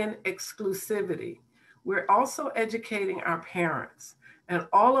not in exclusivity. We're also educating our parents, and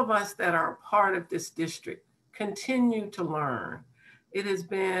all of us that are a part of this district continue to learn. It has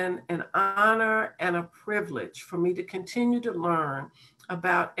been an honor and a privilege for me to continue to learn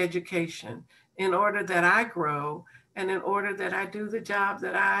about education in order that I grow and in order that I do the job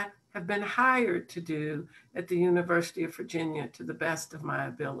that I have been hired to do at the University of Virginia to the best of my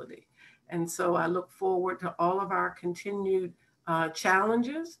ability. And so I look forward to all of our continued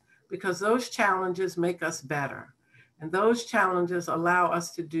challenges, because those challenges make us better. And those challenges allow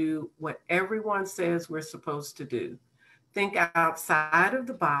us to do what everyone says we're supposed to do. Think outside of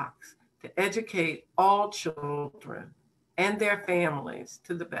the box to educate all children and their families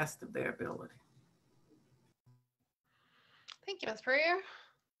to the best of their ability. Thank you, Ms. Puryear.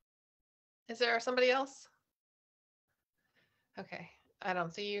 Is there somebody else? Okay, I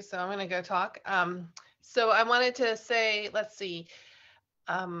don't see you, so I'm gonna go talk. So I wanted to say, let's see,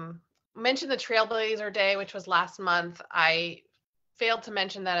 mention the Trailblazer Day, which was last month. I failed to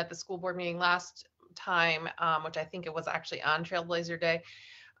mention that at the school board meeting last time, which I think it was actually on Trailblazer Day.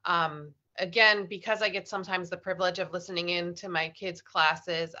 Again, because I get sometimes the privilege of listening in to my kids'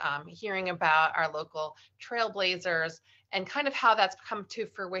 classes, hearing about our local trailblazers and kind of how that's come to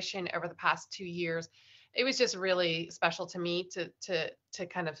fruition over the past 2 years. It was just really special to me to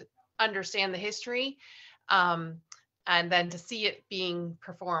kind of understand the history, and then to see it being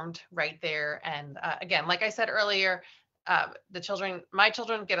performed right there. And again, like I said earlier, my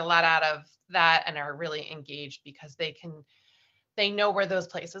children get a lot out of that and are really engaged because they know where those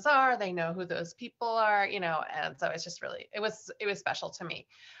places are, they know who those people are, and so it's just really, it was special to me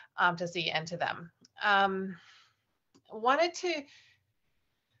to see and to them. Wanted to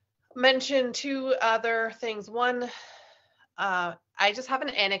mention two other things. One, I just have an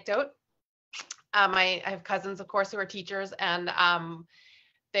anecdote. I have cousins, of course, who are teachers, and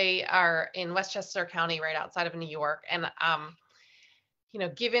they are in Westchester County, right outside of New York. And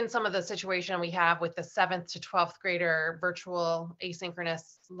given some of the situation we have with the 7th to 12th grader virtual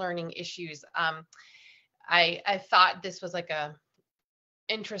asynchronous learning issues, I thought this was like a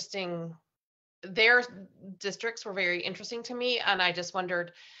interesting, their districts were very interesting to me. And I just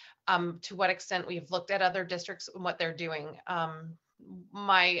wondered to what extent we've looked at other districts and what they're doing.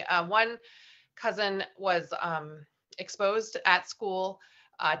 My one cousin was exposed at school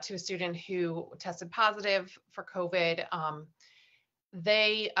to a student who tested positive for COVID.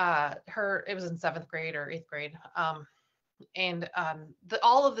 It was in 7th grade or 8th grade.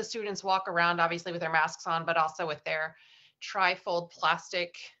 All of the students walk around obviously with their masks on, but also with their trifold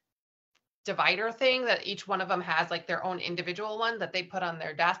plastic divider thing that each one of them has like their own individual one that they put on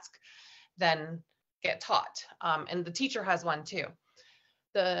their desk, then get taught. And the teacher has one too.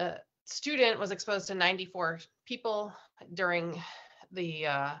 The student was exposed to 94 people during the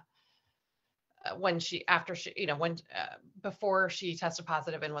before she tested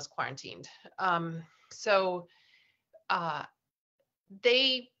positive and was quarantined.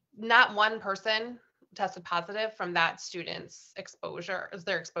 Not one person tested positive from that student's exposure,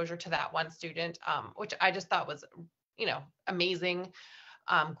 their exposure to that one student, which I just thought was, amazing,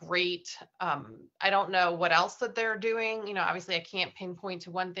 great. I don't know what else that they're doing. Obviously I can't pinpoint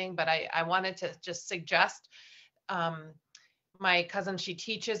to one thing, but I wanted to just suggest, my cousin, she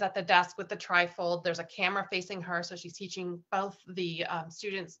teaches at the desk with the trifold. There's a camera facing her, so she's teaching both the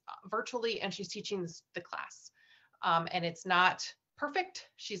students virtually and she's teaching the class. And it's not perfect.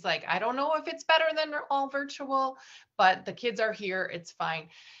 She's like, I don't know if it's better than all virtual, but the kids are here. It's fine.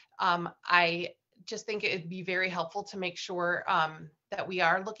 I just think it'd be very helpful to make sure that we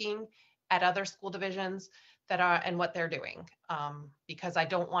are looking at other school divisions that are and what they're doing, because I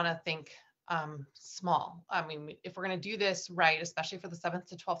don't want to think small. I mean, if we're going to do this right, especially for the 7th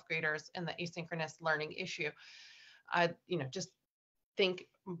to 12th graders and the asynchronous learning issue, just think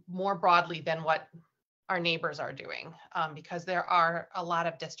more broadly than what our neighbors are doing, because there are a lot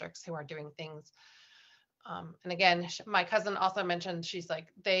of districts who are doing things. And again, my cousin also mentioned, she's like,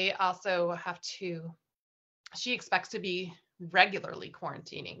 they also have to, she expects to be regularly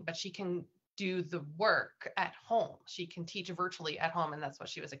quarantining, but she can do the work at home. She can teach virtually at home, and that's what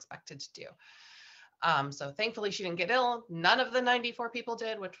she was expected to do. So thankfully she didn't get ill. None of the 94 people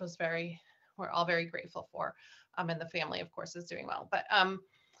did, which was we're all very grateful for. And the family, of course, is doing well, but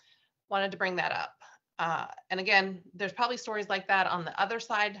wanted to bring that up. And again, there's probably stories like that on the other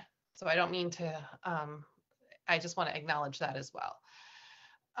side. So I don't mean to, I just want to acknowledge that as well.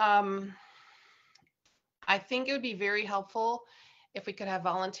 I think it would be very helpful if we could have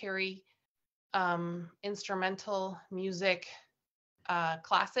voluntary instrumental music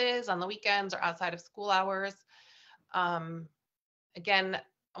classes on the weekends or outside of school hours. Again,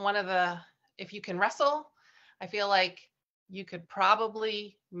 if you can wrestle, I feel like you could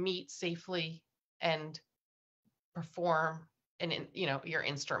probably meet safely and perform your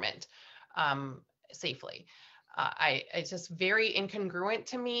instrument safely. It's just very incongruent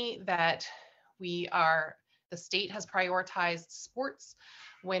to me that the state has prioritized sports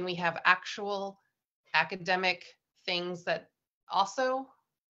when we have actual academic things that also,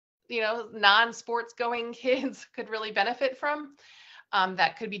 non-sports going kids could really benefit from,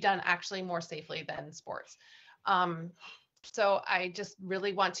 that could be done actually more safely than sports. So I just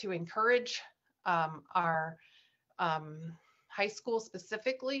really want to encourage our high school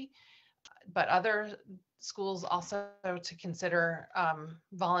specifically, but other schools also to consider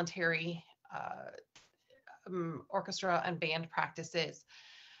voluntary orchestra and band practices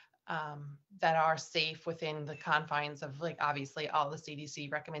that are safe within the confines of, like, obviously all the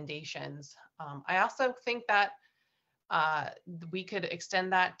CDC recommendations. I also think that we could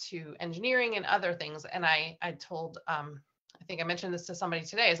extend that to engineering and other things. And I told, I think I mentioned this to somebody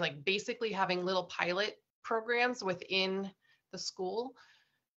today, is like basically having little pilot programs within the school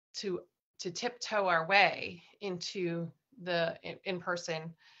to tiptoe our way into the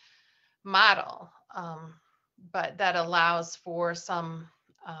in-person model, but that allows for some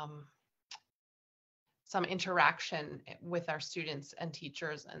interaction with our students and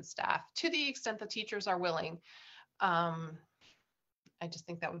teachers and staff to the extent the teachers are willing. I just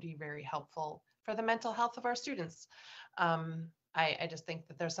think that would be very helpful for the mental health of our students. I just think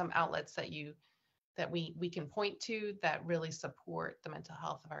that there's some outlets that we can point to that really support the mental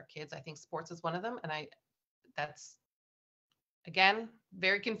health of our kids. I think sports is one of them. And that's, again,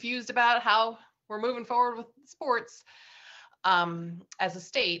 very confused about how we're moving forward with sports as a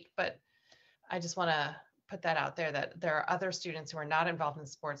state, but I just want to put that out there, that there are other students who are not involved in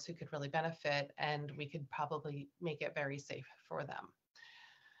sports who could really benefit, and we could probably make it very safe for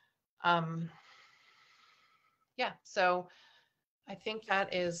them. Yeah, so I think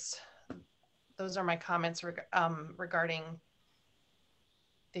those are my comments regarding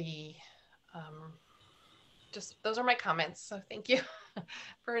the, those are my comments. So thank you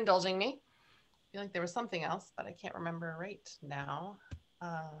for indulging me. I feel like there was something else, but I can't remember right now.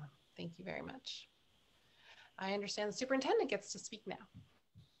 Thank you very much. I understand the superintendent gets to speak now.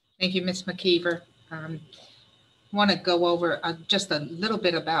 Thank you, Ms. McKeever. Want to go over just a little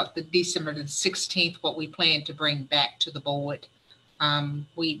bit about the December the 16th, what we plan to bring back to the board.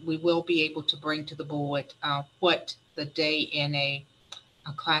 We will be able to bring to the board what the day in a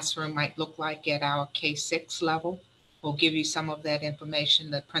classroom might look like at our K-6 level. We'll give you some of that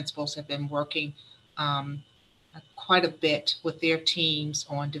information. The principals have been working quite a bit with their teams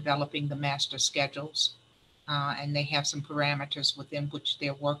on developing the master schedules, and they have some parameters within which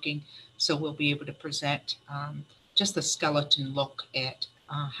they're working. So we'll be able to present just a skeleton look at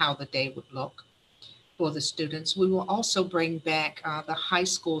how the day would look for the students. We will also bring back the high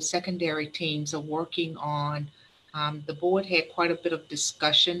school secondary teams are working on, the board had quite a bit of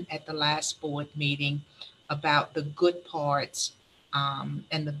discussion at the last board meeting about the good parts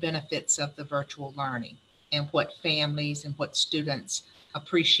and the benefits of the virtual learning and what families and what students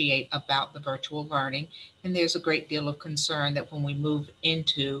appreciate about the virtual learning. And there's a great deal of concern that when we move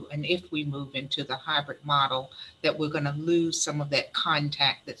into, and if we move into the hybrid model, that we're going to lose some of that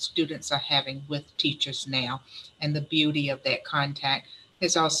contact that students are having with teachers now. And the beauty of that contact.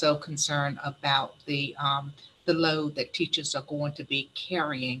 There's also concern about the load that teachers are going to be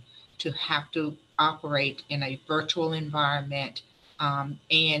carrying to have to operate in a virtual environment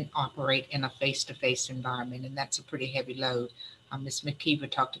and operate in a face-to-face environment, and that's a pretty heavy load. Ms.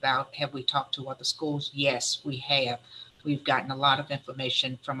 McKeever talked about, have we talked to other schools? Yes, we have. We've gotten a lot of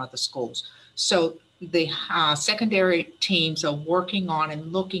information from other schools. So the secondary teams are working on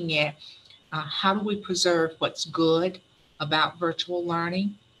and looking at how do we preserve what's good about virtual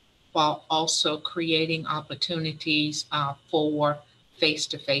learning while also creating opportunities for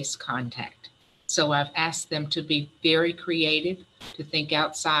face-to-face contact. So I've asked them to be very creative, to think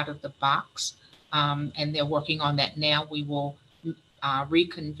outside of the box, and they're working on that now. We will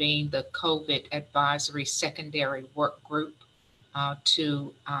reconvene the COVID advisory secondary work group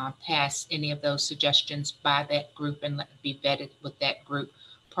to pass any of those suggestions by that group and be vetted with that group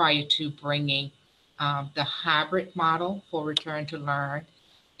prior to bringing the hybrid model for return to learn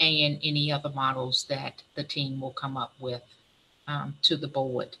and any other models that the team will come up with to the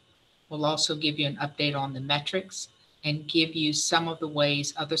board. We'll also give you an update on the metrics and give you some of the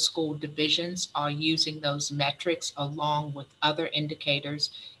ways other school divisions are using those metrics along with other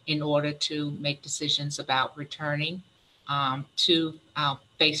indicators in order to make decisions about returning to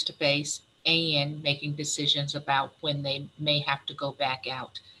face-to-face and making decisions about when they may have to go back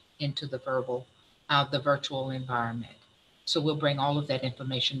out into the virtual environment. So we'll bring all of that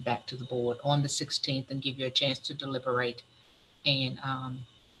information back to the board on the 16th and give you a chance to deliberate and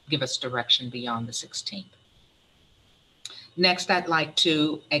give us direction beyond the 16th. Next, I'd like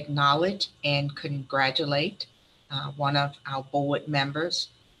to acknowledge and congratulate one of our board members,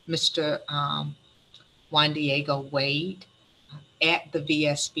 Mr. Juan Diego Wade. At the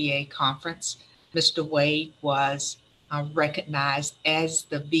VSBA conference, Mr. Wade was recognized as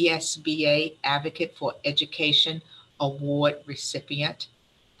the VSBA Advocate for Education Award recipient.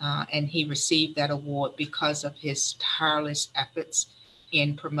 And he received that award because of his tireless efforts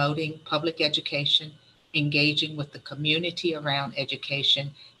in promoting public education, engaging with the community around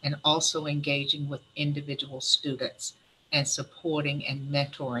education, and also engaging with individual students and supporting and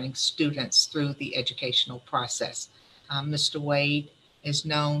mentoring students through the educational process. Mr. Wade is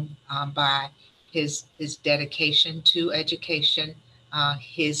known by his dedication to education,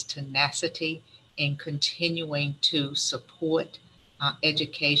 his tenacity in continuing to support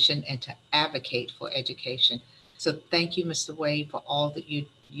education and to advocate for education. So thank you, Mr. Wade, for all that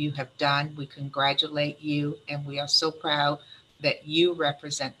you have done. We congratulate you, and we are so proud that you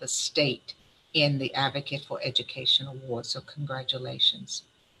represent the state in the Advocate for Education Award. So congratulations.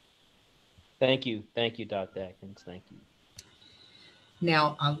 Thank you, Dr. Atkins. Thank you.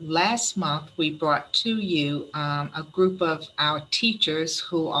 Now, last month, we brought to you a group of our teachers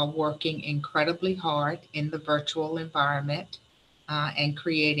who are working incredibly hard in the virtual environment and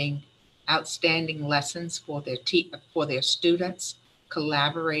creating outstanding lessons for their students,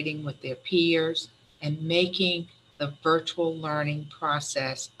 collaborating with their peers, and making the virtual learning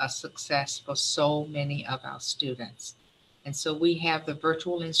process a success for so many of our students. And so we have the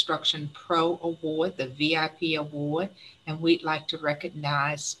Virtual Instruction Pro Award, the VIP Award, and we'd like to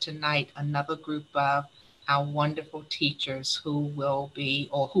recognize tonight another group of our wonderful teachers who will be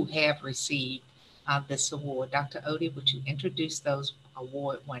or who have received this award. Dr. Odie, would you introduce those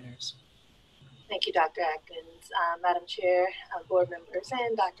award winners? Thank you, Dr. Atkins. Madam Chair, board members,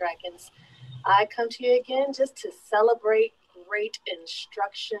 and Dr. Atkins, I come to you again just to celebrate great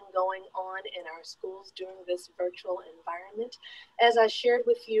instruction going on in our schools during this virtual environment. As I shared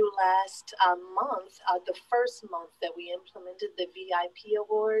with you last month, the first month that we implemented the VIP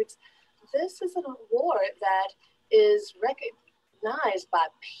Awards, this is an award that is recognized by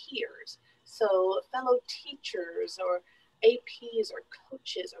peers. So fellow teachers or APs or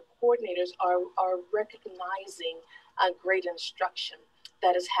coaches or coordinators are recognizing great instruction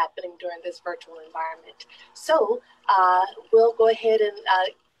that is happening during this virtual environment. So we'll go ahead and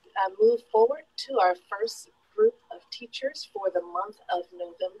move forward to our first group of teachers for the month of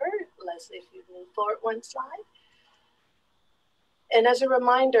November. Leslie, if you move forward one slide. And as a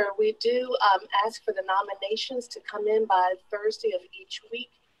reminder, we do ask for the nominations to come in by Thursday of each week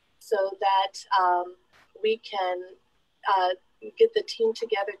so that we can get the team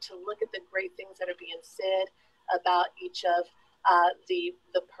together to look at the great things that are being said about each of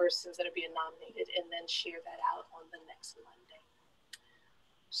the persons that are being nominated and then share that out on the next Monday.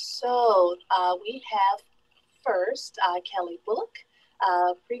 So we have first Kelly Bullock,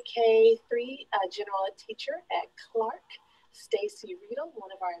 pre-K 3 general ed teacher at Clark, Stacy Riedel,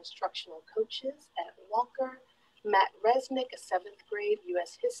 one of our instructional coaches at Walker, Matt Resnick, a 7th grade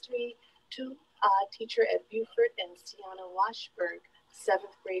U.S. history teacher at Buford, and Sienna Washberg,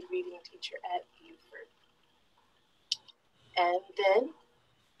 7th grade reading teacher at Buford. And then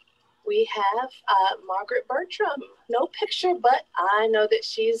we have Margaret Bertram. No picture, but I know that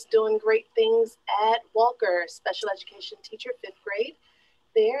she's doing great things at Walker, special education teacher, 5th grade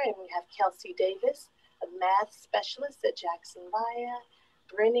there. And we have Kelsey Davis, a math specialist at Jackson Via,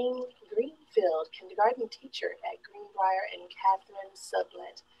 Brenning Greenfield, kindergarten teacher at Greenbrier, and Catherine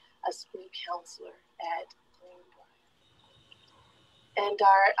Sublet, a school counselor at Greenbrier. And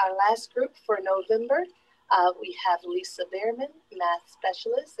our last group for November, we have Lisa Behrman, math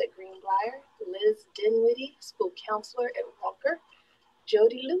specialist at Greenbrier, Liz Dinwiddie, school counselor at Walker,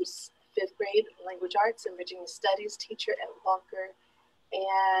 Jody Luce, 5th grade language arts and Virginia studies teacher at Walker,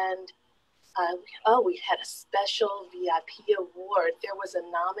 and we had a special VIP award. There was a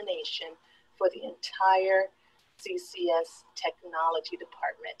nomination for the entire CCS technology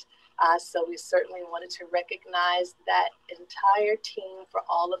department. So we certainly wanted to recognize that entire team for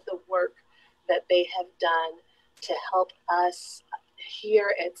all of the work that they have done to help us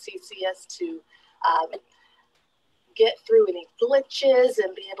here at CCS to get through any glitches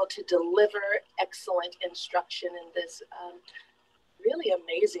and be able to deliver excellent instruction in this really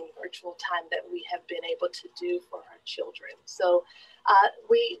amazing virtual time that we have been able to do for our children. So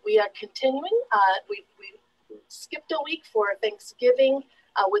we are continuing. We skipped a week for Thanksgiving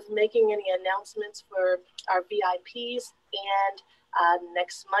with making any announcements for our VIPs, and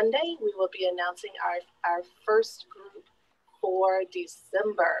next Monday we will be announcing our first group for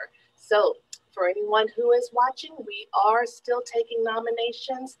December. So for anyone who is watching, we are still taking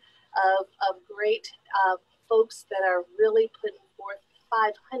nominations of great folks that are really putting forth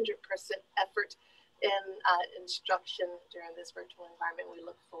 500% effort in instruction during this virtual environment. We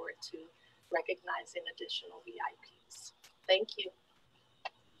look forward to recognizing additional VIPs. Thank you.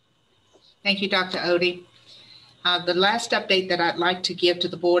 Thank you, Dr. Odie. The last update that I'd like to give to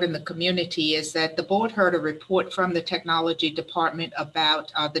the board and the community is that the board heard a report from the technology department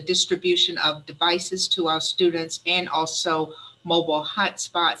about the distribution of devices to our students and also mobile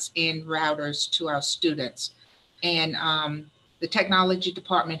hotspots and routers to our students. And the technology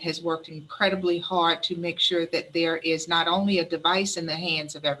department has worked incredibly hard to make sure that there is not only a device in the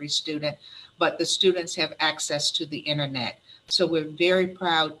hands of every student, but the students have access to the internet. So we're very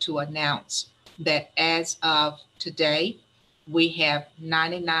proud to announce that as of today, we have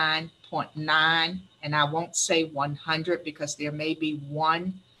 99.9, and I won't say 100 because there may be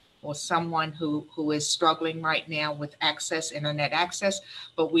one or someone who is struggling right now with internet access,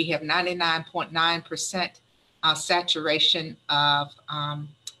 but we have 99.9% saturation of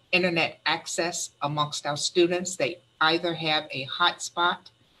internet access amongst our students. They either have a hotspot.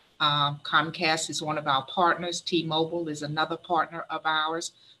 Comcast is one of our partners. T-Mobile is another partner of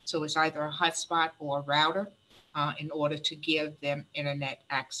ours. So it's either a hotspot or a router in order to give them internet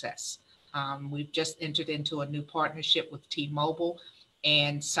access. We've just entered into a new partnership with T-Mobile,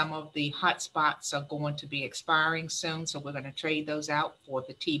 and some of the hotspots are going to be expiring soon. So we're going to trade those out for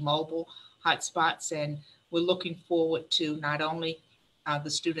the T-Mobile hotspots. And we're looking forward to not only the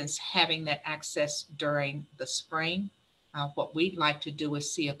students having that access during the spring. What we'd like to do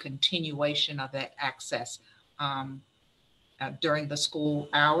is see a continuation of that access during the school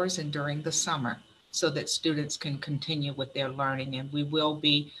hours and during the summer so that students can continue with their learning. And we will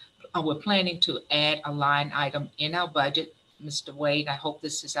be, we're planning to add a line item in our budget. Mr. Wade, I hope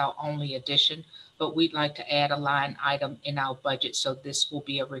this is our only addition, but we'd like to add a line item in our budget so this will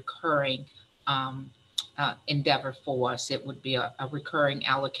be a recurring endeavor for us. It would be a recurring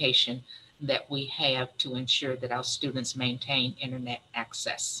allocation that we have to ensure that our students maintain internet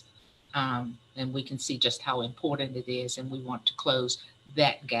access. And we can see just how important it is, and we want to close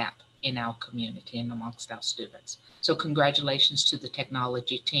that gap in our community and amongst our students. So congratulations to the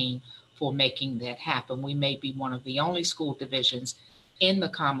technology team for making that happen. We may be one of the only school divisions in the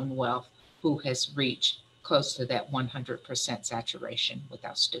Commonwealth who has reached close to that 100% saturation with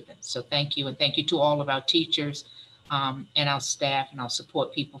our students. So thank you, and thank you to all of our teachers and our staff and our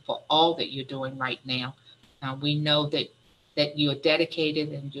support people for all that you're doing right now. We know that you're dedicated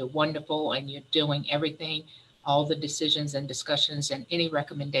and you're wonderful and you're doing everything, all the decisions and discussions and any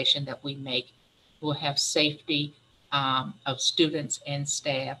recommendation that we make will have safety of students and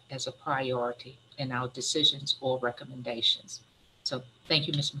staff as a priority in our decisions or recommendations. So thank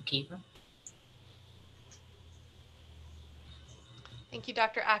you, Ms. McKeever. Thank you,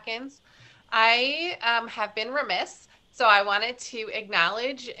 Dr. Atkins. I have been remiss, so I wanted to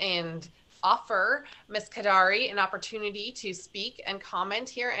acknowledge and offer Ms. Kadari an opportunity to speak and comment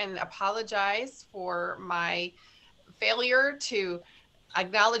here and apologize for my failure to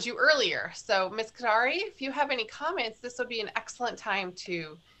acknowledge you earlier. So Ms. Kadari, if you have any comments, this would be an excellent time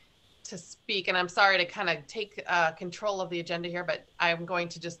to to speak, and I'm sorry to kind of take control of the agenda here, but I'm going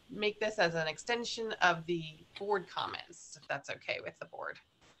to just make this as an extension of the board comments, if that's okay with the board.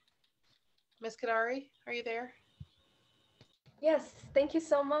 Ms. Kadari, are you there? Yes, thank you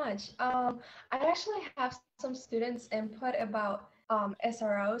so much. I actually have some students' input about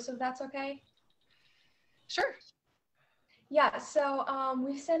SROs, if that's okay. Sure. Yeah, so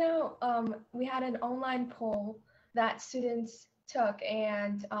we sent out, we had an online poll that students took,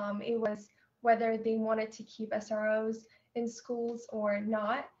 and it was whether they wanted to keep SROs in schools or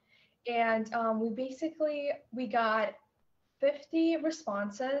not. And we got 50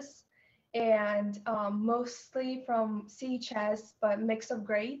 responses, and mostly from CCS, but mix of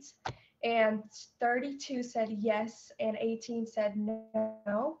grades. And 32 said yes, and 18 said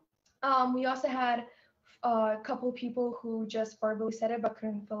no. We also had a couple of people who just verbally said it but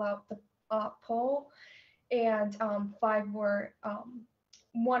couldn't fill out the poll, and 5 were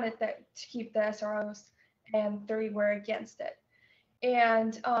wanted to keep the SROs, and 3 were against it.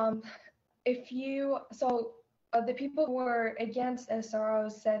 And the people who were against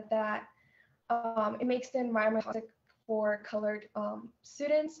SROs said that it makes the environment toxic for colored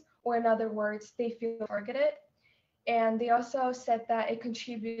students, or in other words, they feel targeted. And they also said that it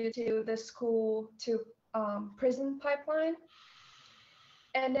contributes to the school to prison pipeline.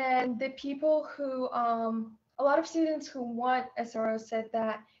 And then the people who, a lot of students who want SROs said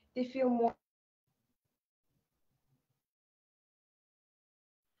that they feel more.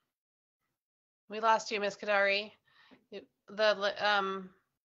 We lost you, Ms. Kadari. We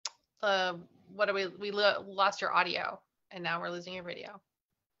lost your audio, and now we're losing your video.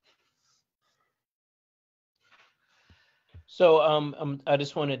 So I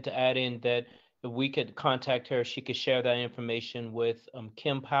just wanted to add in that if we could contact her, she could share that information with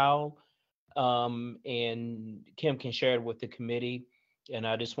Kim Powell, and Kim can share it with the committee. And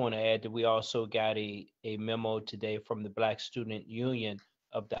I just want to add that we also got a memo today from the Black Student Union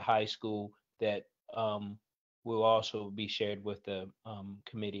of the high school that will also be shared with the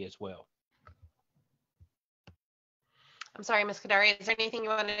committee as well. I'm sorry, Ms. Kadari, is there anything you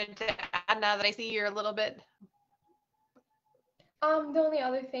wanted to add now that I see you're a little bit? The only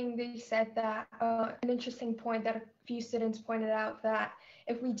other thing they said that an interesting point that a few students pointed out, that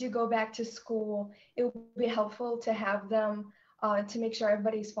if we do go back to school, it would be helpful to have them to make sure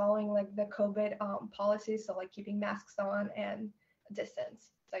everybody's following like the COVID policies, so like keeping masks on and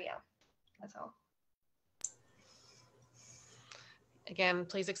distance. So yeah, that's all. Again,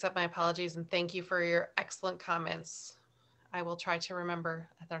 please accept my apologies and thank you for your excellent comments. I will try to remember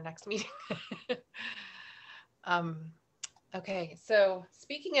at our next meeting. Okay, so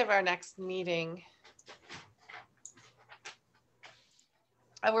speaking of our next meeting,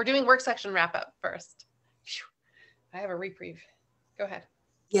 we're doing work section wrap up first. I have a reprieve. Go ahead.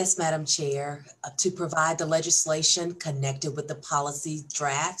 Yes, Madam Chair, to provide the legislation connected with the policy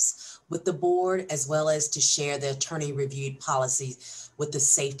drafts with the board, as well as to share the attorney reviewed policies with the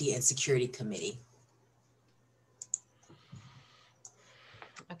Safety and Security Committee.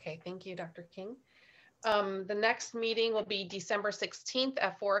 Okay, thank you, Dr. King. The next meeting will be December 16th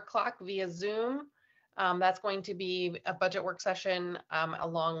at 4 o'clock via Zoom. That's going to be a budget work session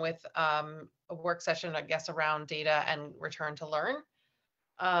along with a work session, I guess, around data and return to learn.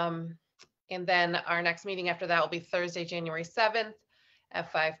 And then our next meeting after that will be Thursday, January 7th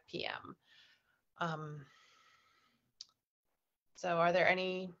at 5 p.m. So are there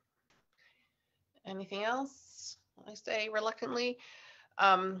anything else? I say reluctantly.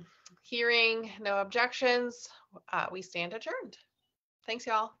 Hearing no objections, we stand adjourned. Thanks,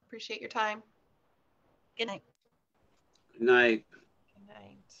 y'all. Appreciate your time. Good night. Good night. Good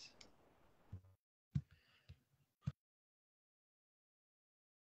night.